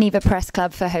Geneva Press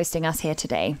Club for hosting us here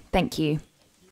today. Thank you.